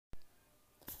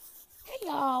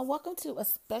Y'all, welcome to a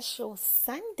special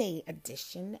Sunday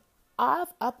edition of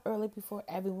Up Early Before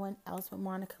Everyone Else with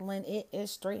Monica Lynn. It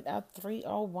is straight up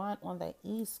 3:01 on the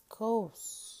East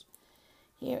Coast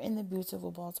here in the beautiful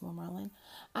Baltimore, Maryland.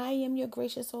 I am your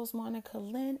gracious host, Monica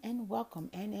Lynn, and welcome.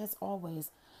 And as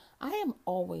always, I am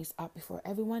always up before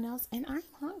everyone else, and I'm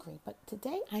hungry. But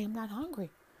today, I am not hungry.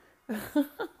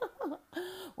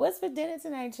 What's for dinner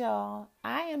tonight, y'all?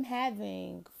 I am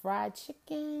having fried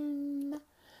chicken,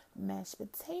 mashed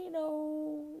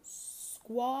potatoes,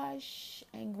 squash,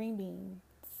 and green beans.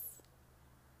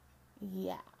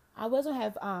 Yeah, I was gonna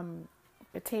have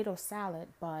potato salad,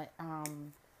 but I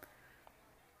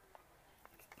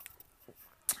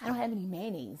don't have any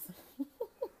mayonnaise.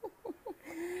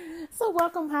 So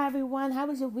welcome, hi everyone. How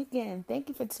was your weekend? Thank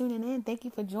you for tuning in. Thank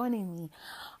you for joining me.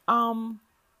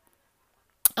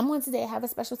 I'm going today have a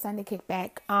special Sunday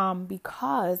kickback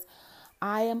because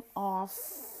I am off.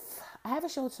 I have a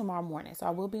show tomorrow morning, so I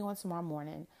will be on tomorrow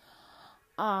morning.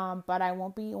 But I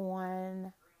won't be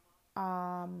on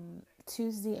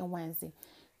Tuesday and Wednesday.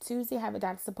 Tuesday I have a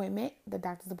doctor's appointment. The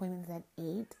doctor's appointment is at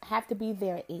 8. I have to be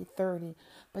there at 8:30,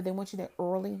 but they want you there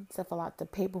early to fill out the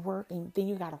paperwork, and then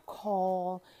you gotta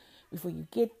call before you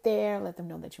get there. Let them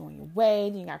know that you're on your way.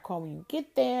 Then you gotta call when you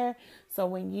get there. So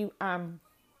when you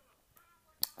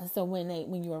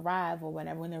when you arrive or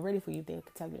whatever, when they're ready for you, they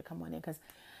can tell you to come on in, because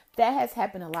that has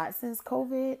happened a lot since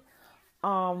COVID.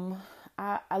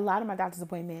 A lot of my doctor's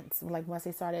appointments, like once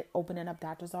they started opening up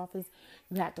doctor's office,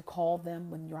 you have to call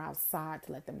them when you're outside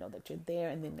to let them know that you're there,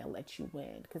 and then they'll let you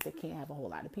in because they can't have a whole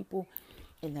lot of people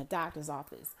in the doctor's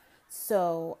office.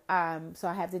 So I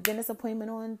have the dentist appointment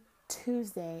on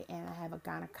Tuesday, and I have a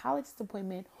gynecologist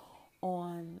appointment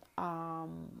on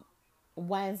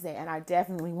Wednesday, and I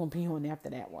definitely won't be on after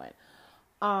that one.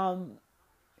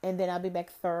 And then I'll be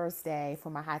back Thursday for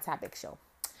my Hot Topic show.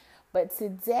 But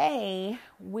today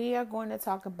we are going to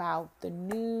talk about the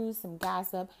news, some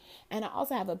gossip, and I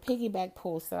also have a piggyback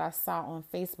post that I saw on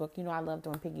Facebook. You know, I love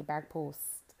doing piggyback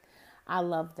posts. I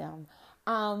love them.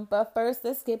 But first,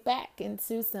 let's get back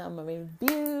into some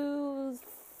reviews.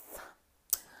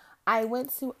 I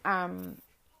went to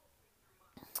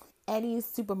Eddie's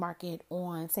supermarket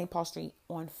on St. Paul Street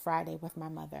on Friday with my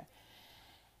mother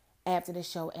after the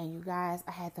show, and you guys,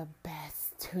 I had the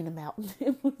best tuna melt.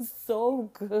 It was so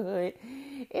good.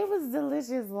 It was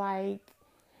delicious. Like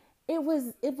it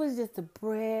was just, the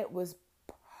bread was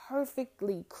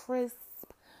perfectly crisp.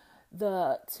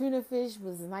 The tuna fish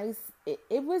was nice.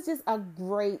 It was just a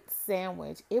great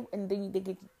sandwich. And then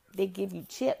they give you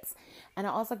chips, and I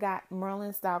also got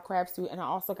Merlin style crab stew, and I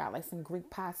also got like some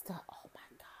Greek pasta. Oh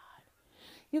my God,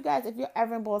 you guys, if you're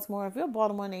ever in Baltimore, if you're a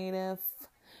Baltimore native,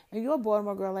 if you're a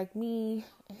Baltimore girl like me,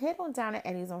 head on down to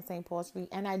Eddie's on St. Paul Street.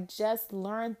 And I just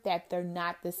learned that they're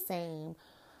not the same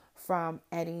from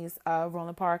Eddie's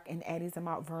Roland Park and Eddie's in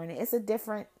Mount Vernon. It's a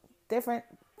different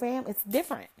fam. It's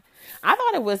different. I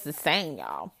thought it was the same,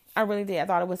 y'all. I really did. I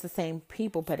thought it was the same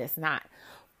people, but it's not.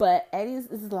 But Eddie's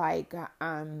is like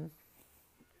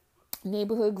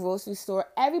neighborhood grocery store.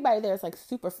 Everybody there is like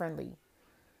super friendly.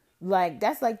 Like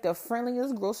that's like the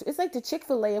friendliest grocery. It's like the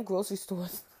Chick-fil-A of grocery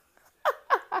stores.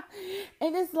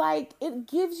 And it's like, it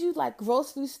gives you like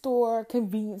grocery store,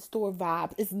 convenience store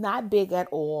vibes. It's not big at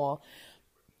all.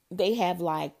 They had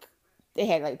like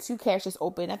 2 cashiers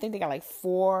open. I think they got like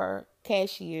 4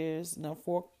 cashiers,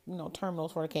 4,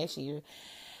 terminals for a cashier.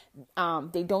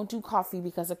 They don't do coffee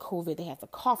because of COVID. They have a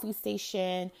coffee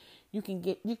station. You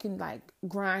can like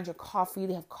grind your coffee.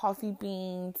 They have coffee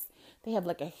beans. They have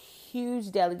like a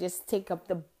huge deli just take up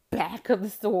the back of the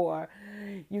store.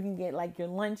 You can get like your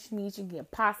lunch meat. You can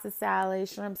get pasta salad,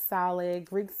 shrimp salad,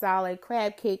 Greek salad,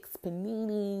 crab cakes,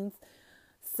 paninis,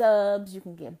 subs. You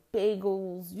can get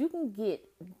bagels. You can get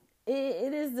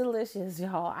it is delicious,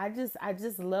 y'all. I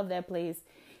just love that place.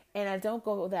 And I don't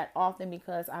go that often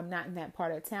because I'm not in that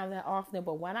part of town that often.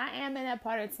 But when I am in that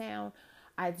part of town,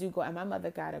 I do go. And my mother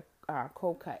got a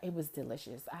cold cut. It was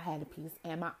delicious. I had a piece,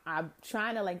 and I'm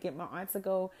trying to like get my aunt to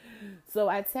go. So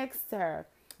I text her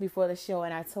before the show,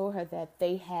 and I told her that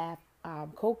they have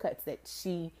cold cuts that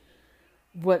she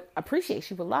would appreciate.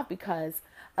 She would love, because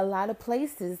a lot of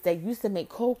places that used to make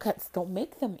cold cuts don't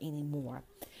make them anymore.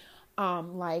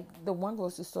 Like the one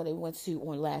grocery store they went to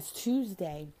on last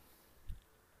Tuesday,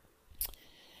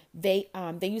 they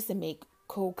used to make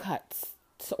cold cuts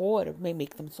to order. They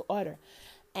make them to order,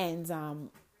 and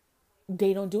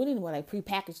they don't do it anymore. Like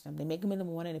prepackage them. They make them in the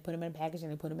morning. They put them in a package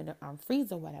and they put them in the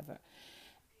freezer or whatever.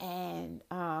 And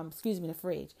the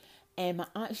fridge. And my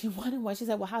aunt, she wanted one. She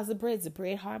said, "Well, how's the bread? Is the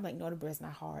bread hard?" I'm like, "No, the bread's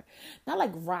not hard. Not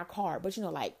like rock hard, but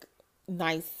like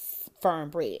nice firm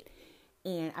bread."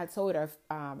 And I told her,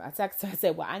 I texted her, I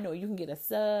said, well, I know you can get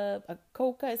a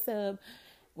cold cut sub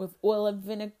with oil and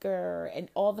vinegar and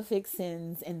all the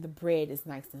fixings, and the bread is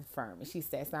nice and firm. And she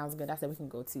said, sounds good. I said, we can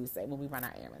go Tuesday when we run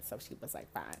our errands. So she was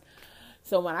like, fine.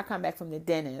 So when I come back from the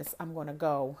dentist, I'm going to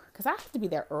go, because I have to be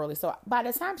there early. So by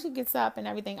the time she gets up and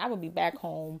everything, I will be back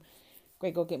home.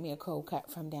 Great, go get me a cold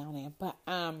cut from down there. But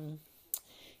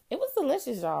it was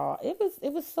delicious, y'all.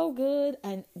 It was so good.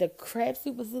 And the crab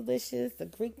soup was delicious. The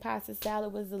Greek pasta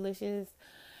salad was delicious.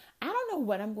 I don't know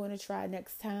what I'm going to try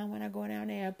next time when I go down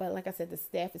there. But like I said, the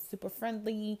staff is super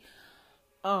friendly.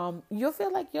 You'll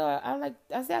feel like I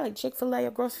like Chick-fil-A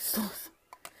or grocery stores.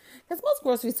 Because most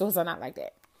grocery stores are not like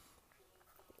that.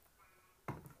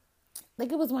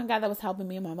 Like, it was one guy that was helping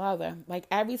me and my mother. Like,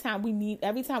 every time we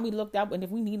looked up, and if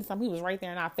we needed something, he was right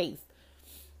there in our face.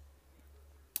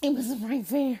 It was right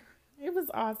there. It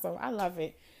was awesome. I love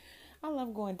it. I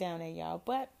love going down there, y'all.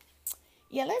 But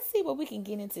yeah, let's see what we can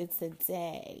get into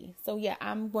today. So yeah,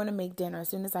 I'm going to make dinner. As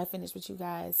soon as I finish with you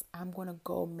guys, I'm going to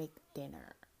go make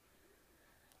dinner.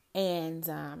 And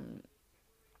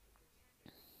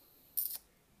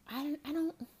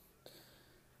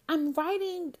I'm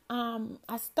writing,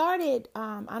 I started,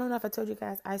 I don't know if I told you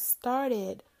guys, I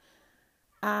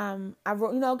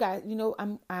wrote, guys,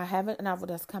 I have a novel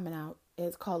that's coming out.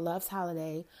 It's called Love's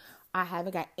Holiday. I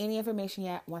haven't got any information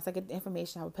yet. Once I get the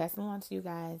information, I will pass it along to you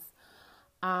guys.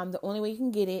 The only way you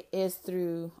can get it is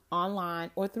through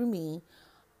online or through me.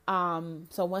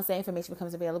 So once that information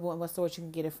becomes available and what source you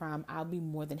can get it from, I'll be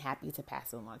more than happy to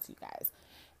pass it along to you guys.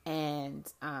 And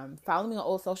follow me on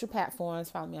all social platforms.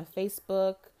 Follow me on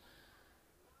Facebook.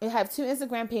 I have 2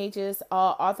 Instagram pages,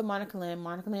 Author Monica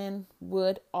Lynn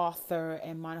Wood Author,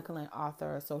 and Monica Lynn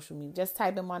Author social media. Just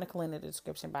type in Monica Lynn in the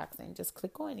description box and just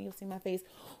click on it. You'll see my face,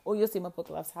 or you'll see my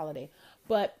book, Love's Holiday.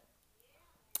 But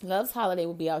Love's Holiday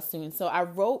will be out soon. So I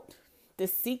wrote the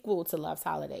sequel to Love's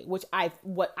Holiday, what I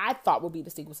thought would be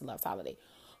the sequel to Love's Holiday,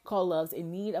 called Love's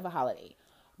in Need of a Holiday.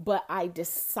 But I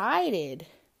decided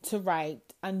to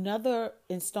write another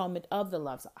installment of the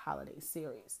Love's Holiday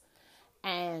series.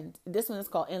 And this one is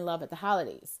called In Love at the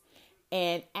Holidays.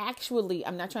 And actually,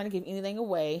 I'm not trying to give anything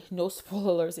away, no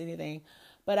spoilers, anything.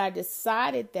 But I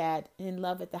decided that In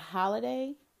Love at the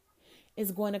Holiday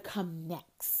is going to come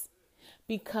next.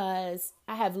 Because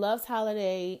I have Love's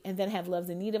Holiday, and then I have Love's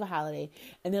in Need of a Holiday.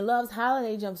 And then Love's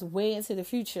Holiday jumps way into the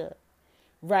future,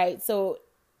 right? So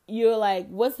you're like,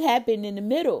 what's happened in the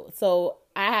middle? So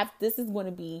this is going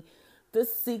to be the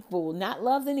sequel, not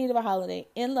Love's in Need of a Holiday.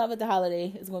 In Love at the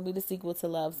Holiday is going to be the sequel to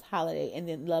Love's Holiday. And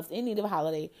then Love's in Need of a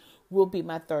Holiday will be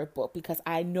my third book, because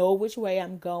I know which way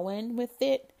I'm going with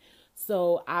it.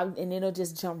 So and it'll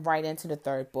just jump right into the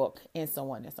third book, and so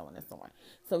on and so on and so on.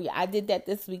 So yeah, I did that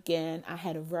this weekend. I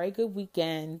had a very good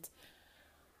weekend.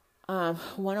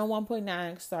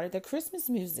 101.9 started the Christmas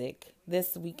music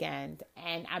this weekend,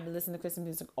 and I've been listening to Christmas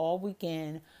music all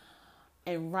weekend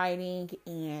and writing.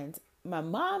 And my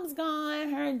mom's gone,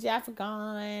 her and Jeff are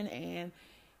gone, and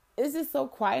it's just so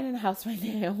quiet in the house right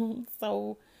now.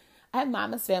 So I have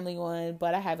Mama's Family on,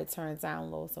 but I have it turned down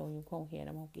low, so you won't hear it.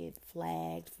 I won't get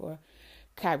flagged for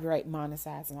copyright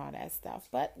monetized and all that stuff.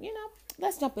 But,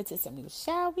 let's jump into some news,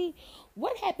 shall we?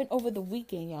 What happened over the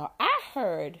weekend, y'all? I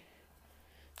heard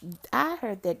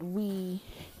that we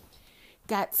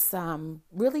got some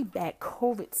really bad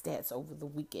COVID stats over the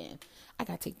weekend. I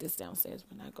got to take this downstairs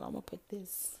when I go. I'm going to put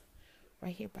this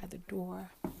right here by the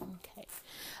door. Okay.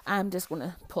 I'm just going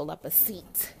to pull up a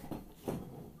seat,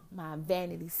 my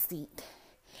vanity seat,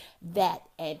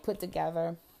 and put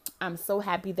together. I'm so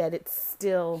happy that it's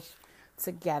still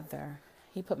together.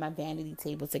 He put my vanity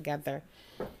table together,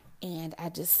 and I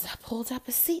just pulled up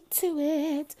a seat to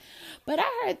it. But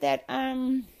I heard that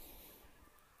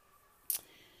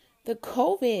the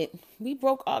COVID, we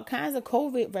broke all kinds of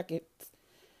COVID records,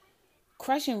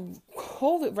 crushing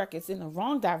COVID records in the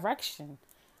wrong direction.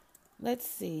 Let's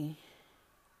see.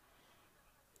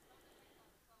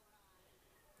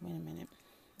 Wait a minute.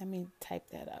 Let me type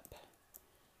that up.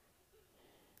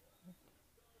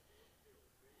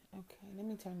 Okay, let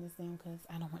me turn this down because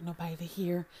I don't want nobody to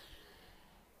hear.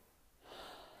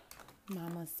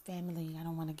 Mama's Family. I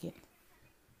don't want to get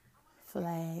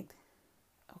flagged.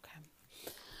 Okay.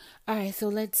 All right, so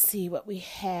let's see what we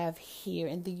have here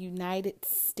in the United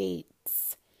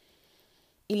States.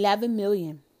 11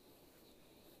 million.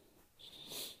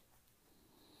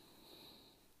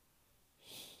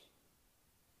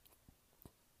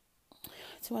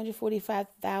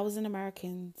 245,000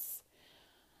 Americans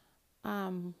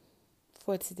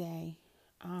for today.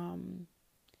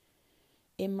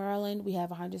 In Maryland, we have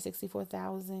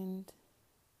 164,000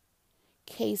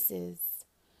 cases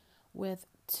with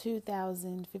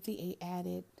 2,058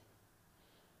 added.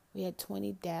 We had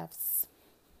 20 deaths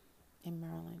in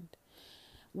Maryland.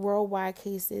 Worldwide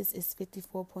cases is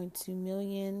 54.2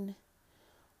 million,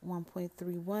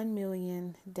 1.31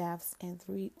 million deaths, and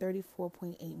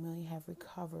 34.8 million have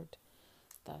recovered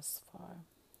thus far.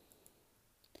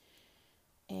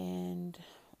 And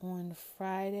on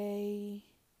Friday,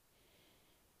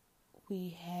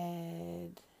 we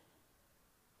had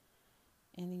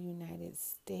in the United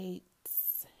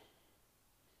States,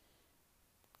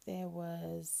 there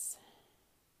was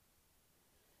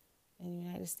in the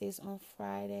United States on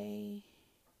Friday,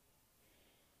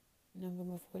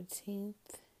 November 14th.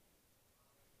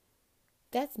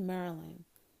 That's Maryland.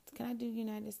 Can I do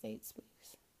United States,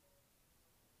 please?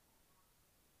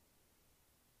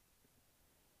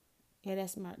 Yeah,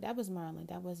 that was Maryland.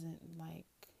 That wasn't like.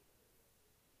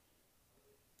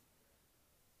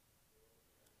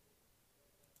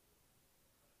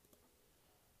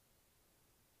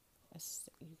 Let's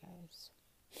see, you guys.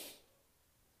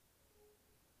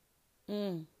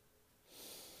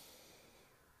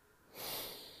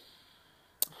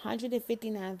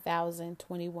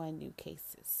 159,021 new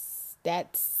cases.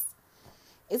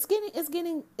 It's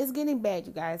getting bad,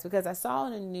 you guys, because I saw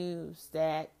in the news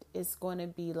that it's going to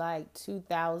be like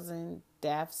 2,000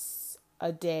 deaths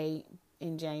a day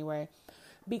in January,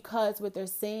 because what they're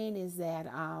saying is that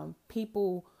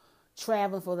people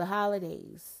travel for the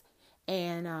holidays,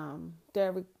 and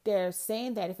they're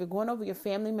saying that if you're going over your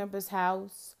family member's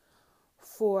house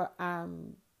for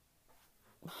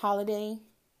holiday,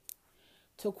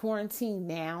 to quarantine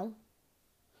now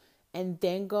and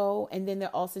then go. And then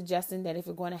they're also suggesting that if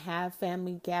you're going to have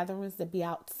family gatherings, to be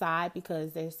outside,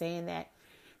 because they're saying that,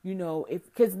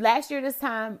 because last year this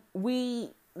time,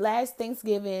 last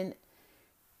Thanksgiving,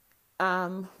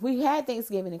 we had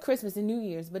Thanksgiving and Christmas and New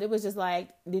Year's, but it was just like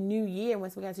the New Year.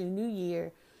 Once we got to the New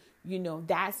Year,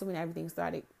 that's when everything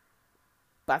started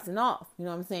busting off. You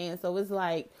know what I'm saying? So it's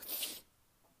like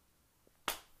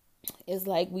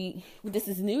this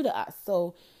is new to us.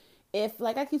 So if,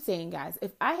 like I keep saying, guys,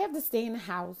 if I have to stay in the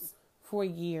house for a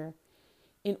year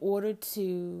in order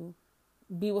to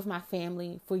be with my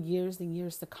family for years and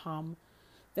years to come,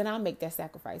 then I'll make that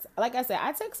sacrifice. Like I said,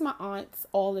 I text my aunts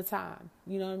all the time.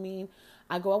 You know what I mean?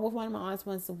 I go out with one of my aunts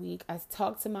once a week. I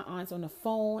talk to my aunts on the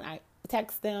phone. I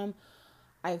text them.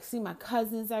 I see my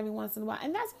cousins every once in a while.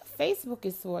 And that's what Facebook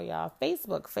is for, y'all.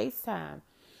 Facebook, FaceTime.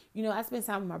 I spend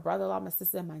time with my brother-in-law, my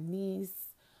sister, and my niece.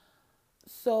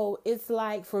 So it's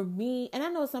like, for me, and I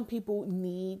know some people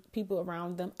need people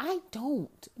around them. I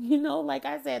don't. Like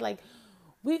I said, like,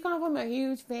 we come from a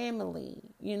huge family,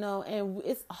 and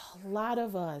it's a lot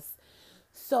of us.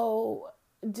 So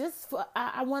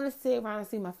I want to sit around and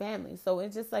see my family. So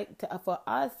it's just like for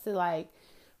us to like,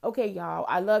 okay, y'all,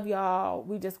 I love y'all.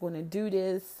 We just going to do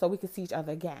this so we can see each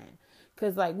other again.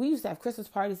 Because like we used to have Christmas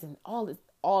parties and all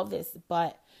this,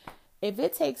 but if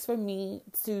it takes for me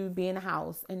to be in the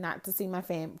house and not to see my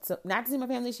family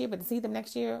this year, but to see them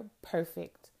next year,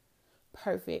 perfect.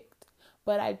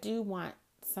 But I do want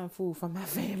some food from my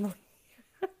family.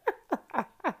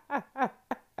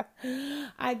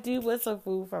 I do want some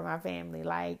food from my family.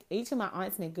 Like, each of my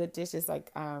aunts make good dishes.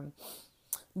 Like,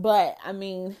 but I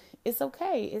mean, it's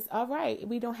okay. It's all right.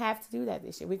 We don't have to do that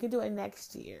this year. We can do it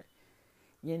next year.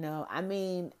 I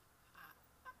mean,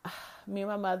 me and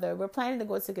my mother, we're planning to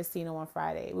go to a casino on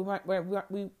Friday.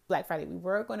 Black Friday. We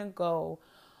were going to go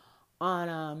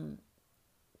on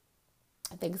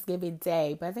Thanksgiving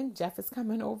Day, but I think Jeff is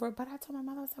coming over. But I told my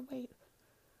mother, I said, wait,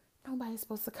 nobody's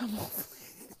supposed to come over.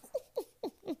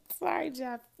 Sorry,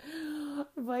 Jeff.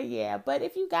 But yeah, but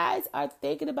if you guys are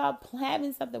thinking about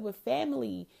having something with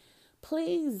family,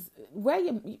 please wear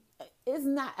your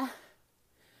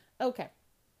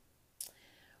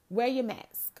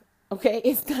mask. Okay,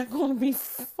 it's not going to be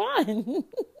fun.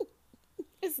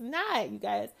 It's not, you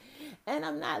guys. And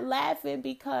I'm not laughing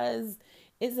because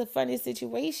it's a funny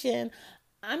situation.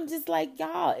 I'm just like,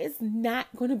 y'all, it's not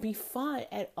going to be fun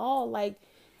at all. Like,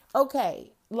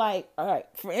 okay, like, all right,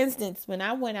 for instance, when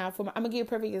I went out I'm going to give you a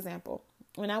perfect example.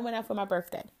 When I went out for my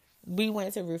birthday, we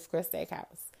went to Ruth's Chris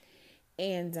Steakhouse.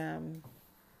 And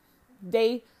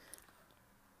they,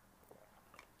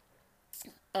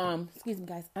 excuse me,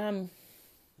 guys,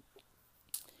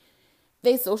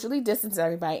 they socially distance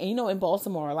everybody. And in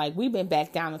Baltimore, like, we've been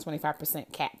back down to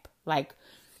 25% cap. Like,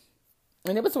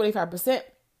 and it was 25%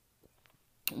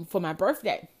 for my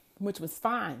birthday, which was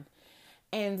fine.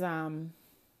 And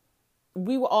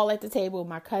we were all at the table,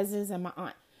 my cousins and my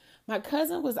aunt. My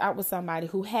cousin was out with somebody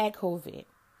who had COVID.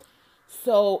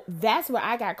 So that's where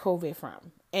I got COVID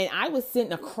from. And I was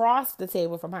sitting across the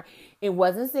table from her. It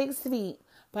wasn't 6 feet,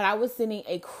 but I was sitting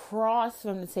across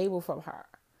from the table from her.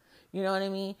 You know what I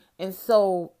mean? And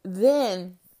so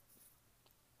then,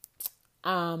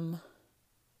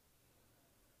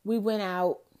 we went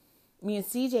out. Me and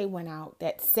CJ went out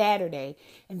that Saturday,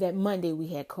 and that Monday we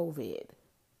had COVID.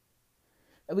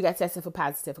 We got tested for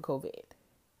positive for COVID.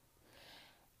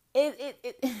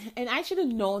 And I should have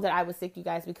known that I was sick, you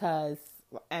guys, because,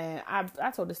 and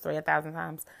I told this story 1,000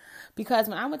 times, because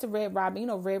when I went to Red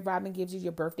Robin, Red Robin gives you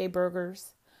your birthday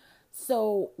burgers.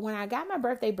 So when I got my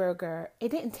birthday burger, it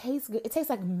didn't taste good. It tastes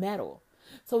like metal.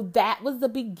 So that was the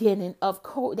beginning of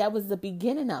COVID. That was the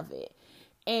beginning of it.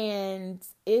 And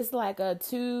it's like a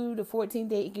 2 to 14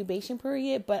 day incubation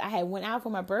period. But I had went out for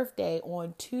my birthday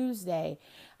on Tuesday.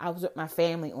 I was with my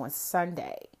family on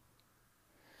Sunday.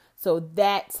 So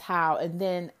that's how, and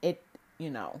then and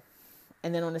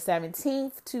then on the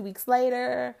 17th, 2 weeks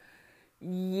later,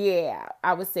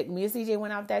 I was sick. Me and CJ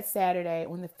went out that Saturday.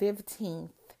 On the 15th,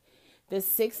 the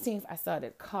 16th, I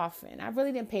started coughing. I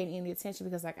really didn't pay any attention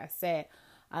because, like I said,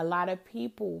 a lot of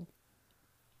people,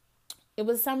 it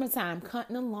was summertime,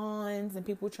 cutting the lawns and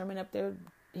people trimming up their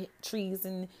trees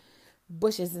and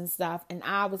bushes and stuff. And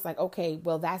I was like, okay,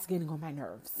 well, that's getting on my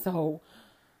nerves. So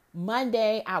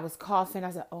Monday, I was coughing.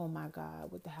 I said, oh my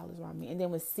God, what the hell is wrong with me? And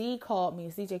then when CJ called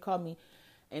me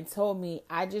and told me,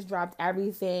 I just dropped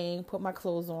everything, put my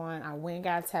clothes on. I went and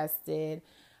got tested.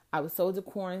 I was told to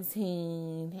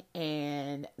quarantine.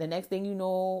 And the next thing you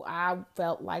know, I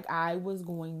felt like I was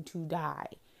going to die.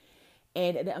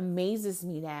 And it amazes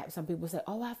me that some people say,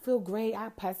 oh, I feel great. I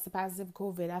tested positive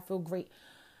COVID. I feel great.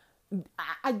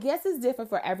 I guess it's different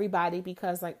for everybody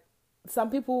because, like, some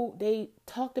people, they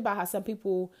talked about how some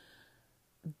people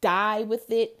die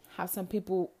with it, how some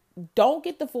people don't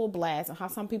get the full blast, and how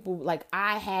some people, like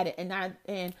I had it,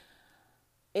 and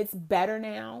it's better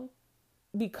now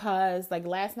because, like,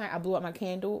 last night I blew up my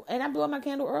candle, and I blew up my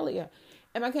candle earlier,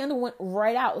 and my candle went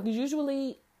right out. Because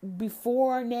usually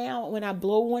before now, when I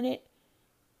blow on it,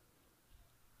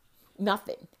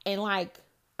 nothing. And like,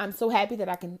 I'm so happy that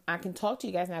I can talk to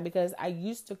you guys now, because I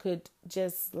used to could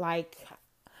just like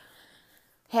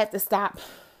had to stop,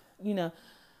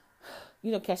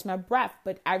 catch my breath.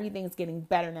 But everything's getting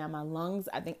better now. My lungs,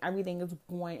 I think everything is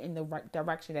going in the right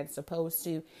direction that it's supposed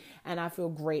to. And I feel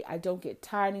great. I don't get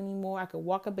tired anymore. I could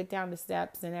walk a bit down the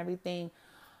steps and everything,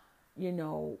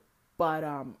 but,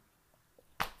 I'm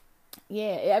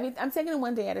taking it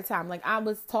one day at a time. Like I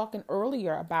was talking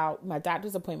earlier about my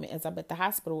doctor's appointment as I'm at the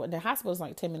hospital, and the hospital is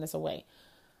like 10 minutes away.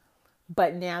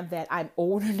 But now that I'm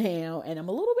older now and I'm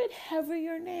a little bit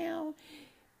heavier now,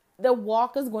 the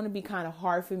walk is going to be kind of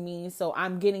hard for me. So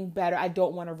I'm getting better. I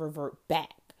don't want to revert back.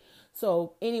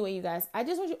 So anyway, you guys, I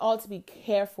just want you all to be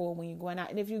careful when you're going out.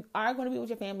 And if you are going to be with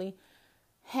your family,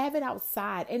 have it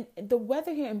outside. And the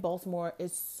weather here in Baltimore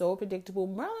is so predictable.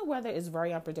 Maryland weather is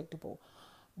very unpredictable.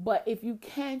 But if you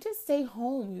can, just stay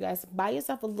home, you guys. Buy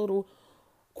yourself a little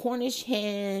Cornish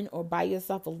hen, or buy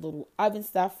yourself a little oven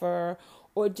stuffer,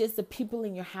 or just the people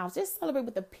in your house. Just celebrate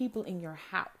with the people in your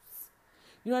house.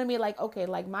 You know what I mean? Like, okay,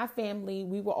 like my family,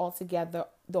 we were all together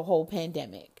the whole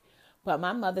pandemic. But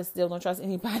my mother still don't trust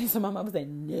anybody. So my mother said,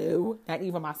 no, not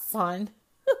even my son.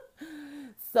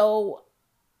 So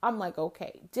I'm like,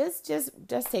 okay, just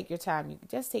take your time.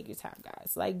 Just take your time,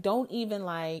 guys. Like, don't even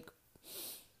like,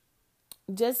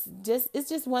 just it's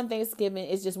just one Thanksgiving.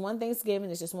 It's just one Thanksgiving.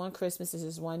 It's just one Christmas. It's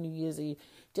just one New Year's Eve.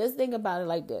 Just think about it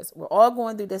like this. We're all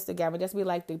going through this together. Just be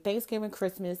like the Thanksgiving,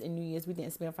 Christmas, and New Year's we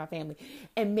didn't spend with our family.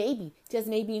 And maybe, just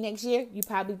maybe next year, you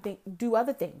probably do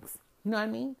other things. You know what I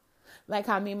mean? Like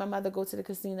how me and my mother go to the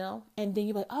casino, and then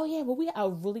you're like, oh yeah, well we had a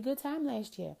really good time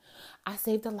last year. I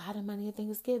saved a lot of money at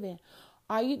Thanksgiving.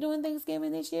 Are you doing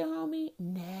Thanksgiving this year, homie?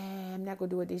 Nah, I'm not going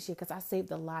to do it this year because I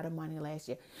saved a lot of money last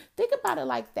year. Think about it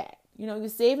like that. You're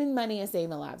saving money and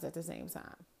saving lives at the same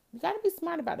time. You got to be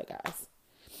smart about it, guys.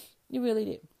 You really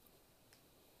do.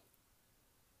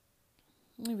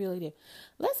 You really do.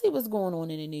 Let's see what's going on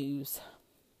in the news.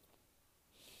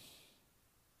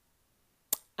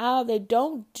 Oh, they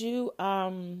don't do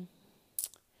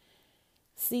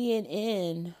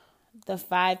CNN the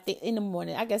 5 in the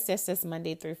morning. I guess that's just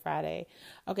Monday through Friday.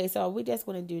 Okay, so we're just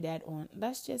going to do that on.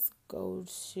 Let's just go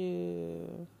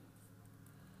to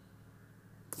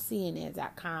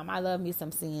CNN.com. I love me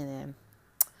some CNN.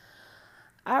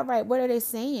 All right, what are they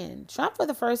saying? Trump says for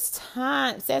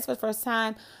the first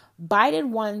time, Biden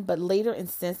won, but later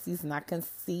insists he's not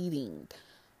conceding.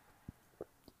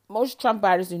 Most Trump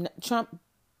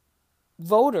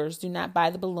voters do not buy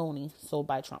the baloney sold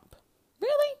by Trump.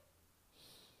 Really?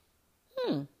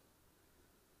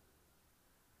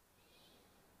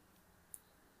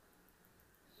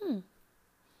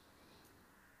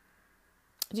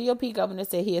 GOP governor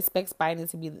said he expects Biden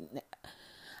to be.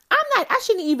 I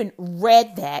shouldn't even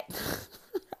read that.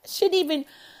 Shouldn't even.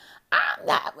 I'm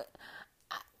not.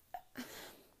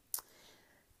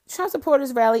 Trump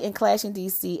supporters rally and clash in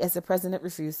D.C. as the president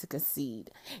refused to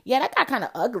concede. Yeah, that got kind of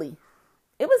ugly.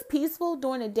 It was peaceful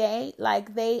during the day. Like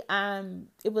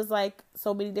it was like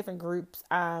so many different groups.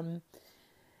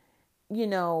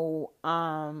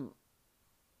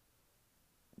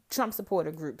 Trump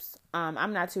supporter groups.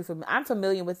 I'm not too familiar. I'm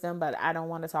familiar with them, but I don't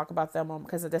want to talk about them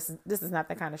because this is not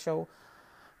the kind of show.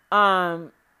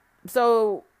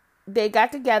 So they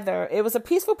got together. It was a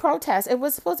peaceful protest. It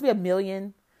was supposed to be 1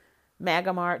 million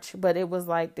MAGA march, but it was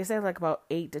like they said like about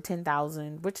 8,000 to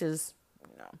 10,000, which is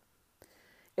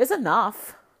it's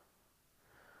enough.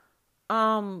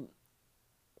 So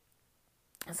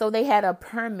they had a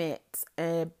permit,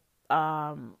 and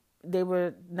they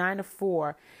were 9 to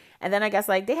 4. And then I guess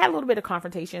like they had a little bit of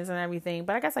confrontations and everything,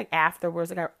 but I guess like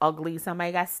afterwards it got ugly.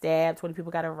 Somebody got stabbed, 20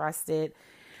 people got arrested.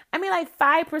 I mean, like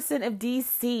 5% of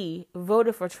DC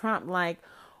voted for Trump. Like,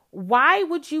 why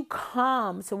would you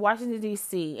come to Washington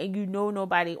DC and you know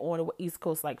nobody on the East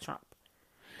Coast like Trump?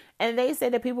 And they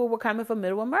said that people were coming from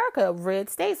Middle America, red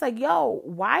states. Like, yo,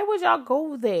 why would y'all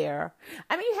go there?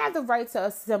 I mean, you have the right to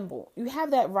assemble. You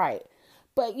have that right.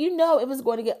 But you know it was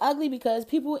going to get ugly because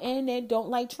people in there don't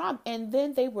like Trump. And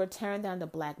then they were tearing down the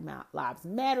Black Lives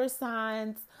Matter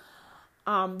signs.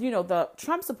 The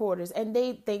Trump supporters. And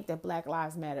they think that Black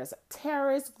Lives Matter is a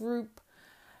terrorist group.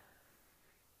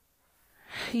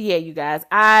 Yeah, you guys.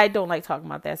 I don't like talking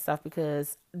about that stuff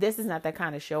because this is not that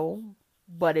kind of show.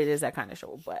 But it is that kind of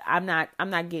show. But I'm not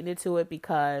getting into it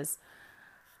because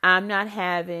I'm not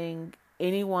having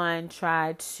anyone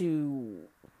try to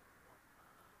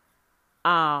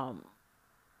think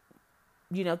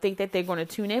that they're going to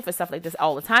tune in for stuff like this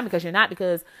all the time, because you're not.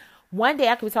 Because one day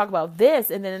I could talk about this,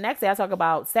 and then the next day I talk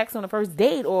about sex on the first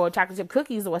date, or chocolate chip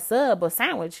cookies, or a sub, or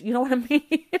sandwich. You know what I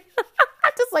mean?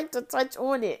 I just like to touch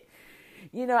on it.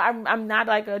 I'm not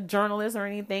like a journalist or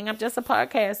anything. I'm just a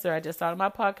podcaster. I just started my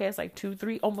podcast like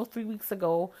almost 3 weeks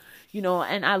ago,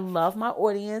 and I love my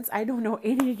audience. I don't know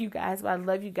any of you guys, but I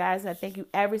love you guys. And I thank you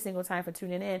every single time for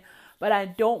tuning in. But I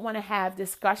don't want to have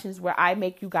discussions where I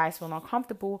make you guys feel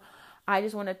uncomfortable. I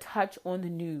just want to touch on the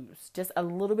news, just a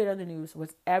little bit of the news,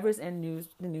 whatever's in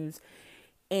the news.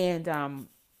 And, I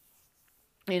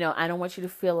don't want you to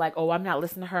feel like, oh, I'm not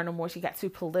listening to her no more. She got too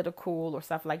political or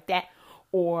stuff like that.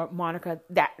 Or Monica,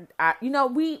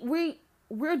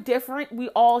 we're different. We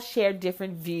all share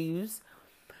different views.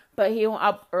 But here on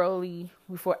Up Early,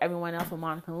 before everyone else with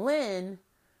Monica and Lynn,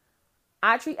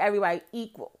 I treat everybody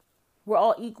equal. We're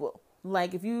all equal.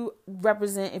 Like if you're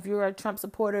a Trump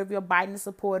supporter, if you're a Biden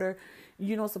supporter,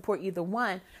 you don't support either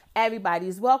one,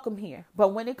 everybody's welcome here.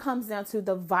 But when it comes down to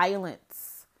the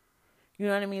violence, you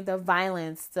know what I mean? The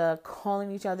violence, the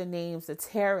calling each other names, the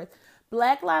terrorists.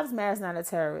 Black Lives Matter is not a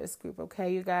terrorist group,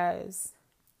 okay, you guys?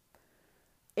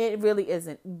 It really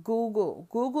isn't.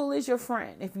 Google is your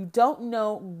friend. If you don't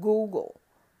know, Google.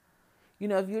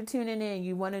 If you're tuning in,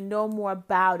 you want to know more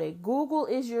about it, Google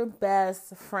is your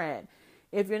best friend.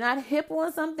 If you're not hip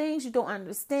on some things, you don't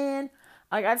understand,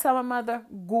 like I tell my mother,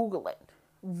 Google it.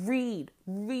 Read,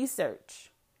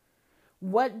 research. You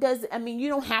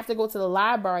don't have to go to the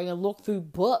library and look through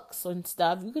books and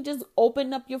stuff. You can just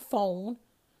open up your phone.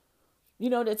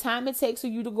 The time it takes for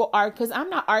you to go argue, because I'm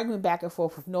not arguing back and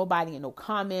forth with nobody and no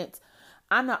comments.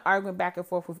 I'm not arguing back and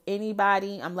forth with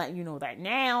anybody. I'm letting you know that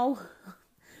now.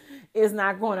 It's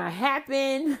not going to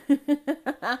happen.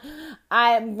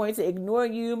 I am going to ignore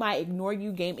you. My ignore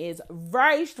you game is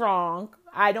very strong.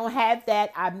 I don't have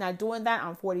that. I'm not doing that.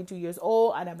 I'm 42 years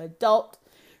old and I'm an adult.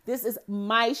 This is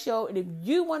my show. And if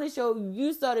you want a show,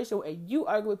 you start a show and you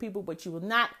argue with people, but you will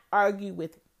not argue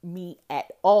with me at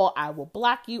all. I will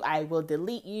block you. I will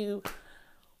delete you.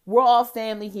 We're all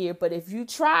family here. But if you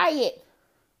try it.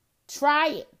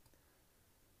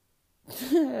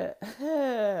 You're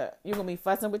going to be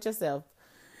fussing with yourself.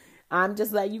 I'm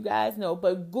just letting you guys know.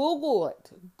 But Google it.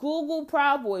 Google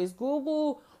Proud Boys.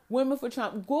 Google Women for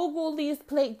Trump. Google these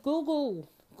plates. Google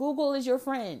is your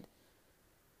friend.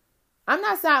 I'm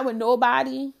not siding with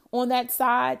nobody on that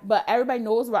side, but everybody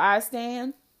knows where I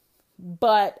stand.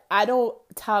 But I don't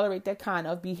tolerate that kind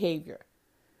of behavior.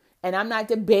 And I'm not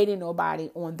debating nobody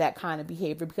on that kind of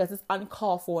behavior because it's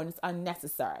uncalled for and it's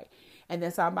unnecessary. And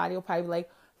then somebody will probably be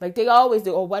like they always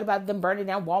do, oh, what about them burning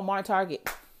down Walmart and Target?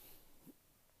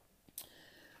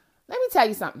 Let me tell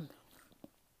you something.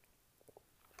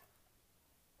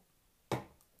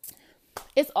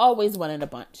 It's always one in a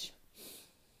bunch.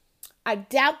 I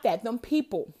doubt that them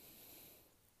people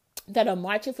that are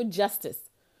marching for justice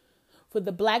for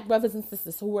the black brothers and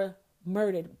sisters who were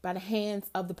murdered by the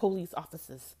hands of the police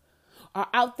officers are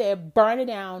out there burning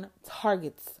down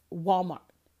Targets, Walmart.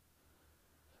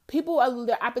 People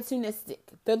they're opportunistic.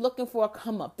 They're looking for a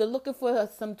come up. They're looking for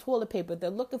some toilet paper. They're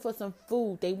looking for some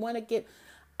food. They want to get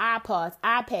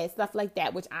iPads, stuff like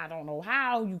that, which I don't know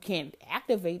how you can't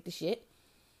activate the shit.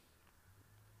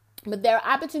 But there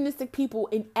are opportunistic people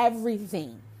in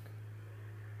everything.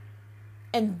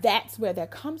 And that's where that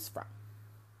comes from.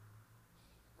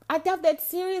 I doubt that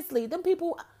seriously. Them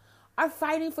people are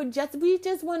fighting for justice. We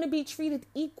just want to be treated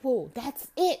equal. That's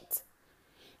it.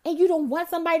 And you don't want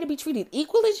somebody to be treated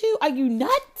equal as you? Are you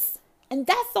nuts? And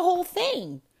that's the whole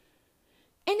thing.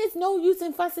 And it's no use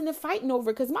in fussing and fighting over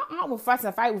it, because my aunt will fuss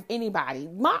and fight with anybody.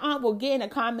 My aunt will get in the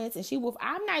comments and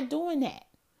I'm not doing that.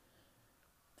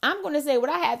 I'm going to say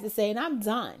what I have to say and I'm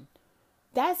done.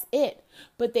 That's it.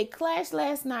 But they clashed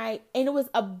last night and it was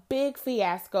a big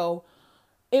fiasco.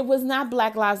 It was not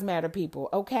Black Lives Matter people,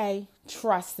 okay?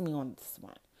 Trust me on this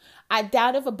one. I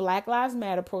doubt if a Black Lives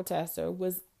Matter protester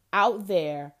was out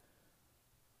there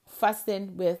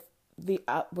fussing with the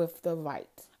right.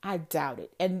 I doubt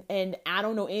it. And I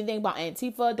don't know anything about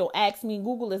Antifa. Don't ask me.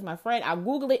 Google is my friend. I'll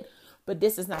Google it. But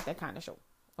this is not that kind of show,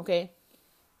 okay?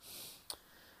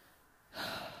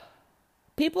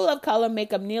 People of color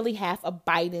make up nearly half of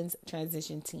Biden's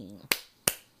transition team.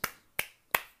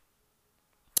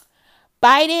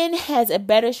 Biden has a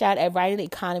better shot at riding the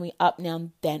economy up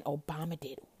now than Obama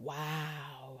did.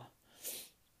 Wow.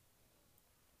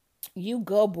 You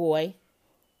go, boy.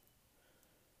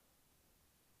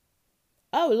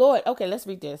 Oh, Lord. Okay, let's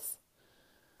read this.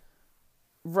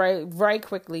 Very, very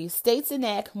quickly. States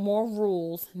enact more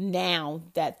rules now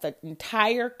that the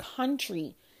entire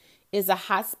country is a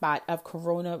hotspot of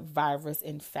coronavirus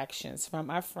infections. From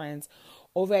our friends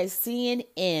over at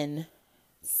CNN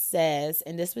says,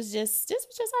 and this was just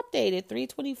updated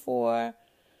 3:24.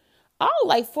 Oh,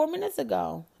 like 4 minutes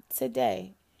ago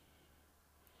today.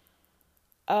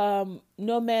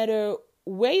 No matter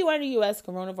where you are in the U.S.,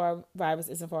 coronavirus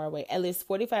isn't far away. At least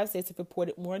 45 states have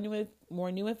reported more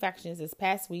new infections this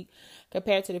past week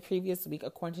compared to the previous week,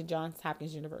 according to Johns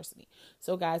Hopkins University.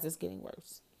 So, guys, it's getting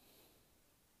worse.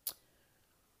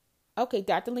 Okay,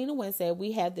 Dr. Lynn said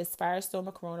we have this firestorm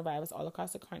of coronavirus all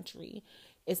across the country.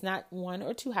 It's not one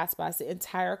or two hotspots. The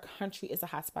entire country is a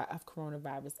hotspot of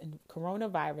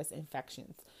coronavirus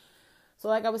infections. So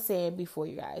like I was saying before,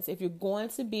 you guys, if you're going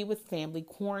to be with family,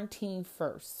 quarantine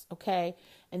first, okay?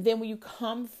 And then when you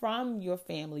come from your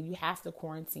family, you have to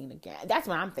quarantine again. That's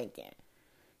what I'm thinking,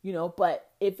 but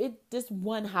if it's just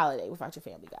one holiday without your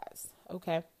family, guys,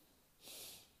 okay?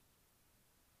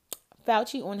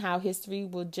 Fauci on how history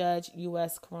will judge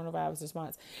U.S. coronavirus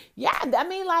response. Yeah, I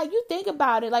mean, like, you think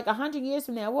about it, like 100 years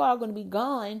from now, we're all going to be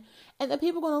gone. And the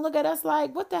people are going to look at us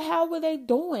like, what the hell were they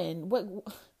doing? What?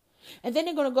 And then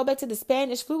they're going to go back to the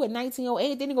Spanish flu in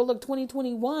 1908. Then they're going to look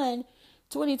 2021,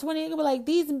 2020. They're going to be like,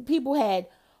 these people had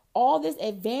all this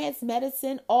advanced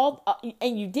medicine,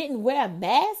 and you didn't wear a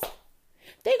mask?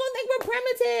 They're going to think we're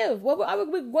primitive. Well,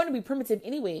 we're going to be primitive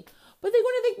anyway. But they're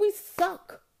going to think we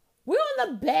suck. We're on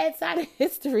the bad side of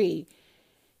history.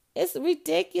 It's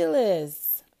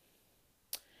ridiculous.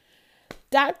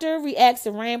 Doctor reacts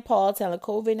to Rand Paul telling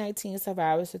COVID-19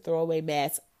 survivors to throw away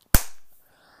masks.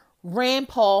 Rand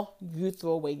Paul, you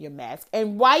throw away your mask.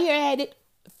 And while you're at it,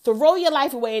 throw your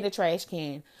life away in the trash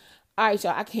can. All right,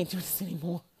 y'all, I can't do this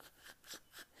anymore.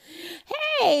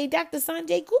 Hey, Dr.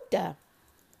 Sanjay Gupta.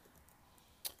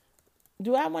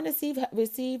 Do I want to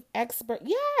receive expert?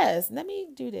 Yes, let me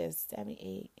do this.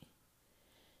 78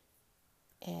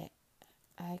 at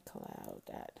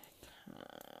iCloud.com.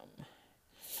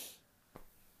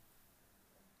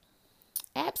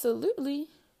 Absolutely.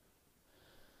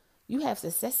 You have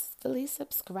successfully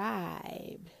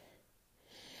subscribed.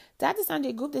 Dr.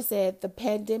 Sanjay Gupta said the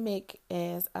pandemic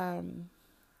has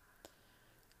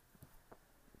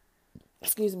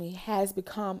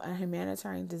become a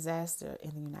humanitarian disaster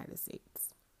in the United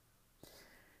States.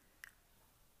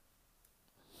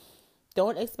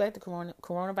 Don't expect the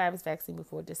coronavirus vaccine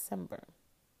before December.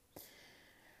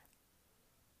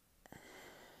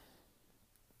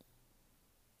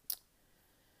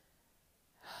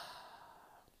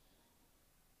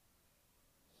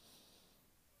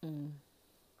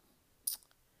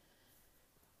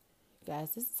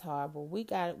 Guys, this is horrible. We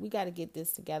got to get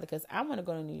this together because I want to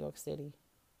go to New York City.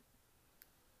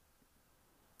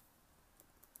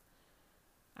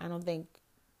 I don't think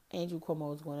Andrew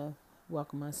Cuomo is going to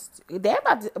welcome us. They're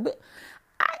about to.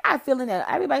 I got a feeling that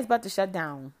everybody's about to shut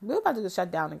down. We're about to shut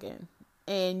down again.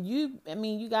 And you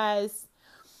guys,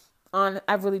 I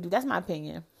really do. That's my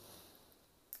opinion.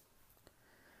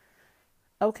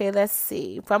 Okay, let's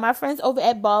see. From my friends over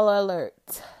at Baller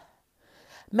Alert.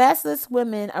 Maskless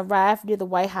women arrived near the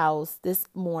White House this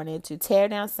morning to tear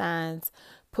down signs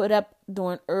put up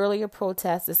during earlier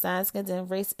protests. The signs condemn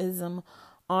racism,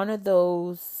 honor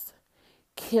those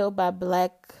killed by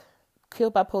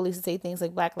police, and say things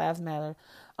like Black Lives Matter.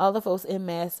 All the folks in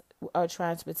masks are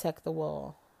trying to protect the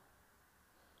wall.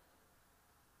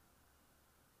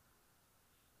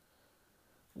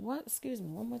 What? Excuse me.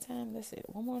 One more time. That's it.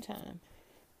 One more time.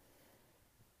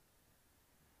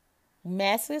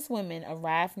 Maskless women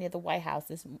arrived near the White House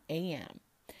this a.m.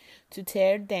 to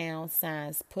tear down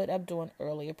signs put up during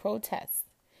earlier protests.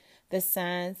 The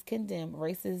signs condemn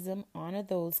racism, honor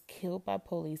those killed by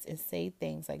police, and say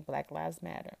things like Black Lives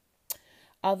Matter.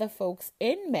 Other folks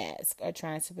in masks are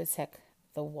trying to protect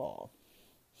the wall.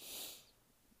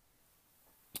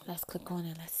 Let's click on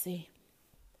it. Let's see.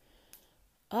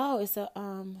 Oh, it's a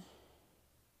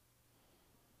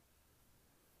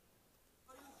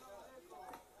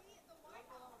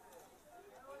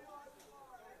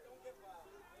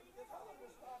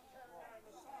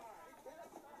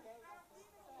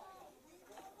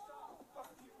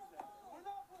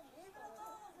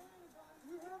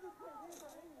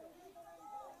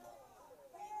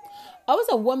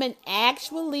it's a woman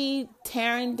actually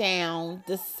tearing down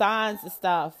the signs and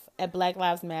stuff at Black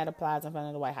Lives Matter Plaza in front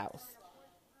of the White House.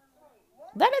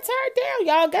 Let it tear it down,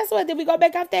 y'all. Guess what? Did we go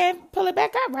back up there and pull it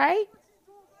back up, right?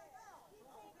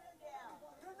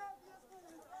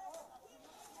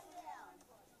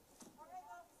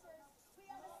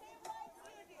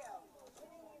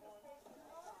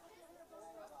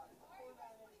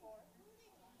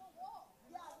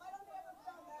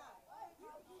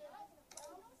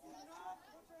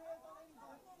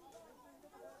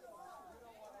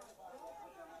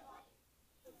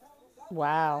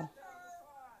 Wow.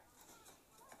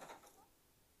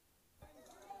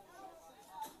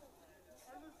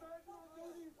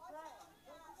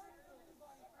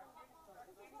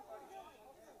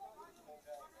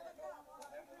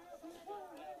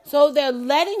 So they're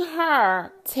letting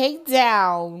her take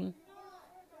down.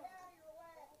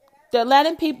 They're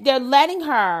letting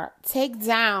her take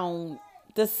down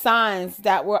the signs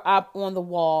that were up on the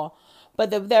wall,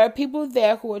 but there are people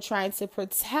there who are trying to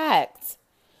protect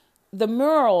the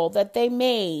mural that they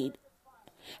made.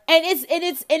 And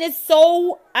it's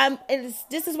so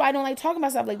this is why I don't like talking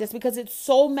about stuff like this, because it's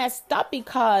so messed up,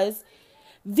 because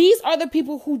these are the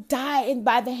people who died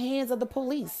by the hands of the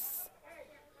police.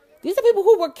 These are people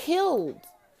who were killed.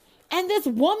 And this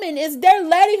woman they're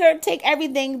letting her take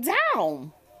everything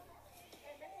down.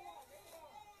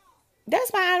 That's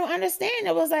why I don't understand.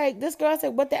 It was like, this girl said,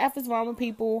 what the F is wrong with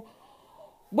people?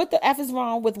 What the F is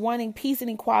wrong with wanting peace and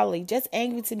equality? Just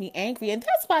angry to be angry. And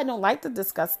that's why I don't like to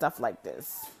discuss stuff like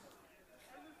this.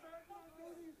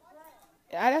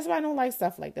 That's why I don't like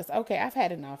stuff like this. Okay, I've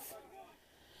had enough.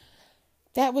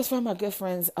 That was from my good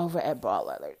friends over at Ball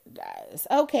Alert, guys.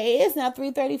 Okay, it's now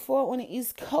 3:34 on the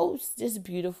East Coast. This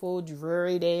beautiful,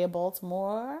 dreary day in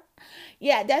Baltimore.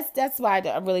 Yeah, that's why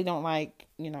I really don't like,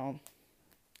 getting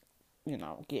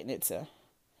it to.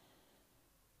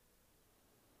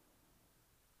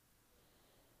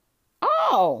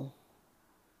 Oh,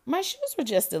 my shoes were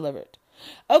just delivered.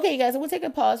 Okay, guys, we'll take a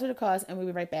pause for the cause, and we'll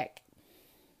be right back.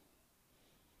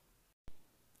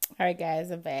 All right,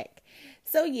 guys, I'm back.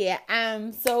 So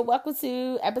so welcome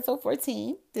to episode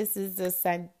 14. This is the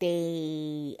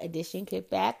Sunday edition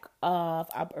kickback of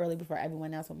Up Early Before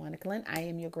Everyone Else with Monica Lynn. I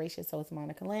am your gracious host,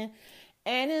 Monica Lynn.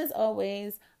 And as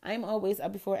always, I'm always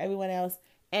up before everyone else.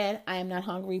 And I am not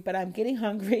hungry, but I'm getting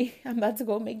hungry. I'm about to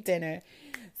go make dinner.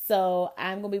 So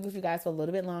I'm going to be with you guys for a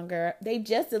little bit longer. They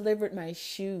just delivered my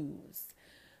shoes.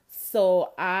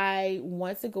 So I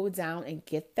want to go down and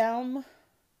get them.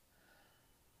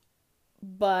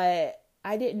 But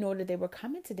I didn't know that they were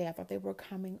coming today. I thought they were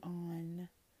coming on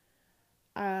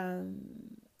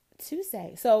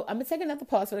Tuesday. So I'm going to take another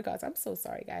pause for the cause. I'm so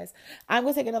sorry, guys. I'm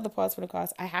going to take another pause for the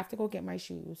cause. I have to go get my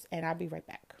shoes, and I'll be right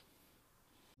back.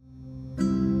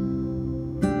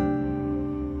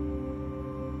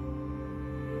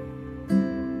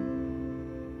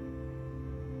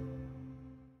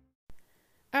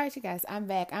 All right, you guys, I'm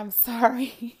back. I'm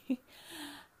sorry.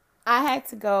 I had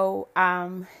to go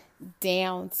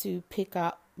down to pick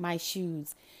up my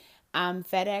shoes.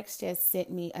 FedEx just sent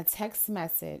me a text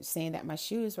message saying that my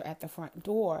shoes were at the front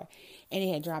door and they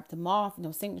had dropped them off.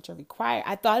 No signature required.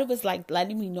 I thought it was like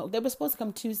letting me know they were supposed to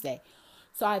come Tuesday.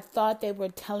 So I thought they were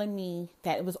telling me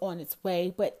that it was on its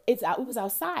way, but it was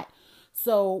outside.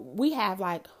 So we have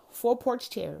like 4 porch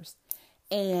chairs,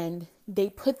 and they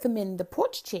put them in the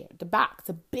porch chair, the box,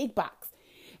 a big box.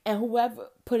 And whoever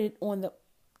put it on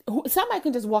somebody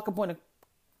can just walk up on the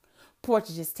porch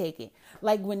and just take it.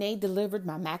 Like when they delivered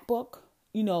my MacBook,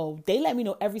 they let me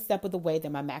know every step of the way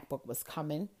that my MacBook was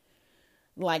coming.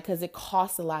 Like, cause it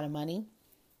costs a lot of money.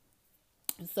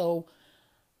 So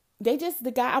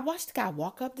I watched the guy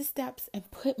walk up the steps and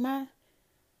put my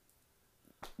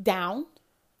down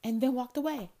and then walked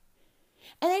away.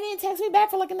 And they didn't text me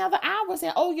back for like another hour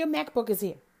saying, oh, your MacBook is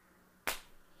here.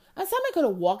 And somebody could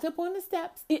have walked up on the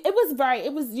steps. You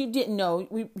didn't know,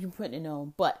 you couldn't have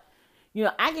known. But,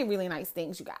 I get really nice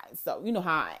things, you guys. So, you know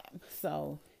how I am.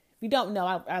 So, if you don't know,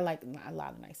 I like a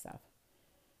lot of nice stuff.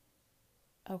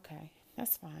 Okay,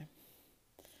 that's fine.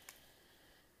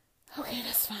 Okay,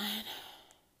 that's fine.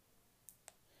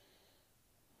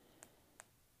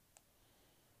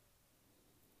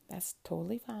 That's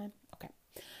totally fine. Okay.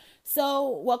 So,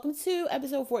 welcome to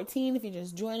episode 14. If you're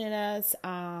just joining us,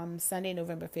 Sunday,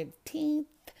 November 15th.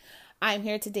 I'm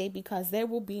here today because there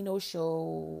will be no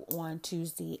show on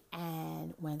Tuesday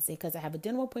and Wednesday because I have a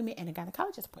dental appointment and a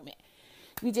gynecologist appointment.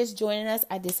 If you're just joining us,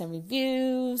 I did some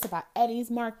reviews about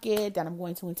Eddie's Market that I'm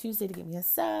going to on Tuesday to give me a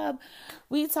sub.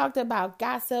 We talked about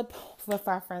gossip with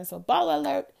our friends for Ball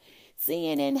Alert,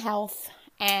 CNN Health,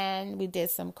 and we did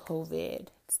some COVID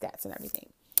stats and everything.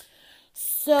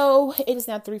 So it is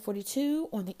now 3:42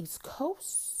 on the East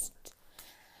Coast.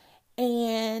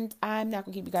 And I'm not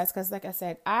going to keep you guys because, like I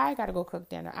said, I got to go cook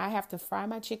dinner. I have to fry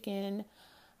my chicken.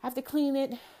 I have to clean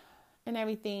it and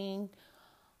everything.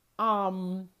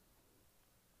 And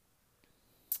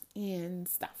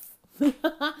stuff.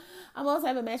 I'm also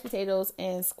having mashed potatoes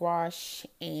and squash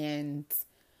and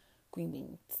green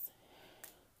beans.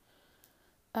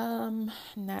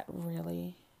 Not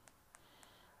really.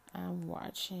 I'm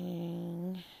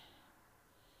watching.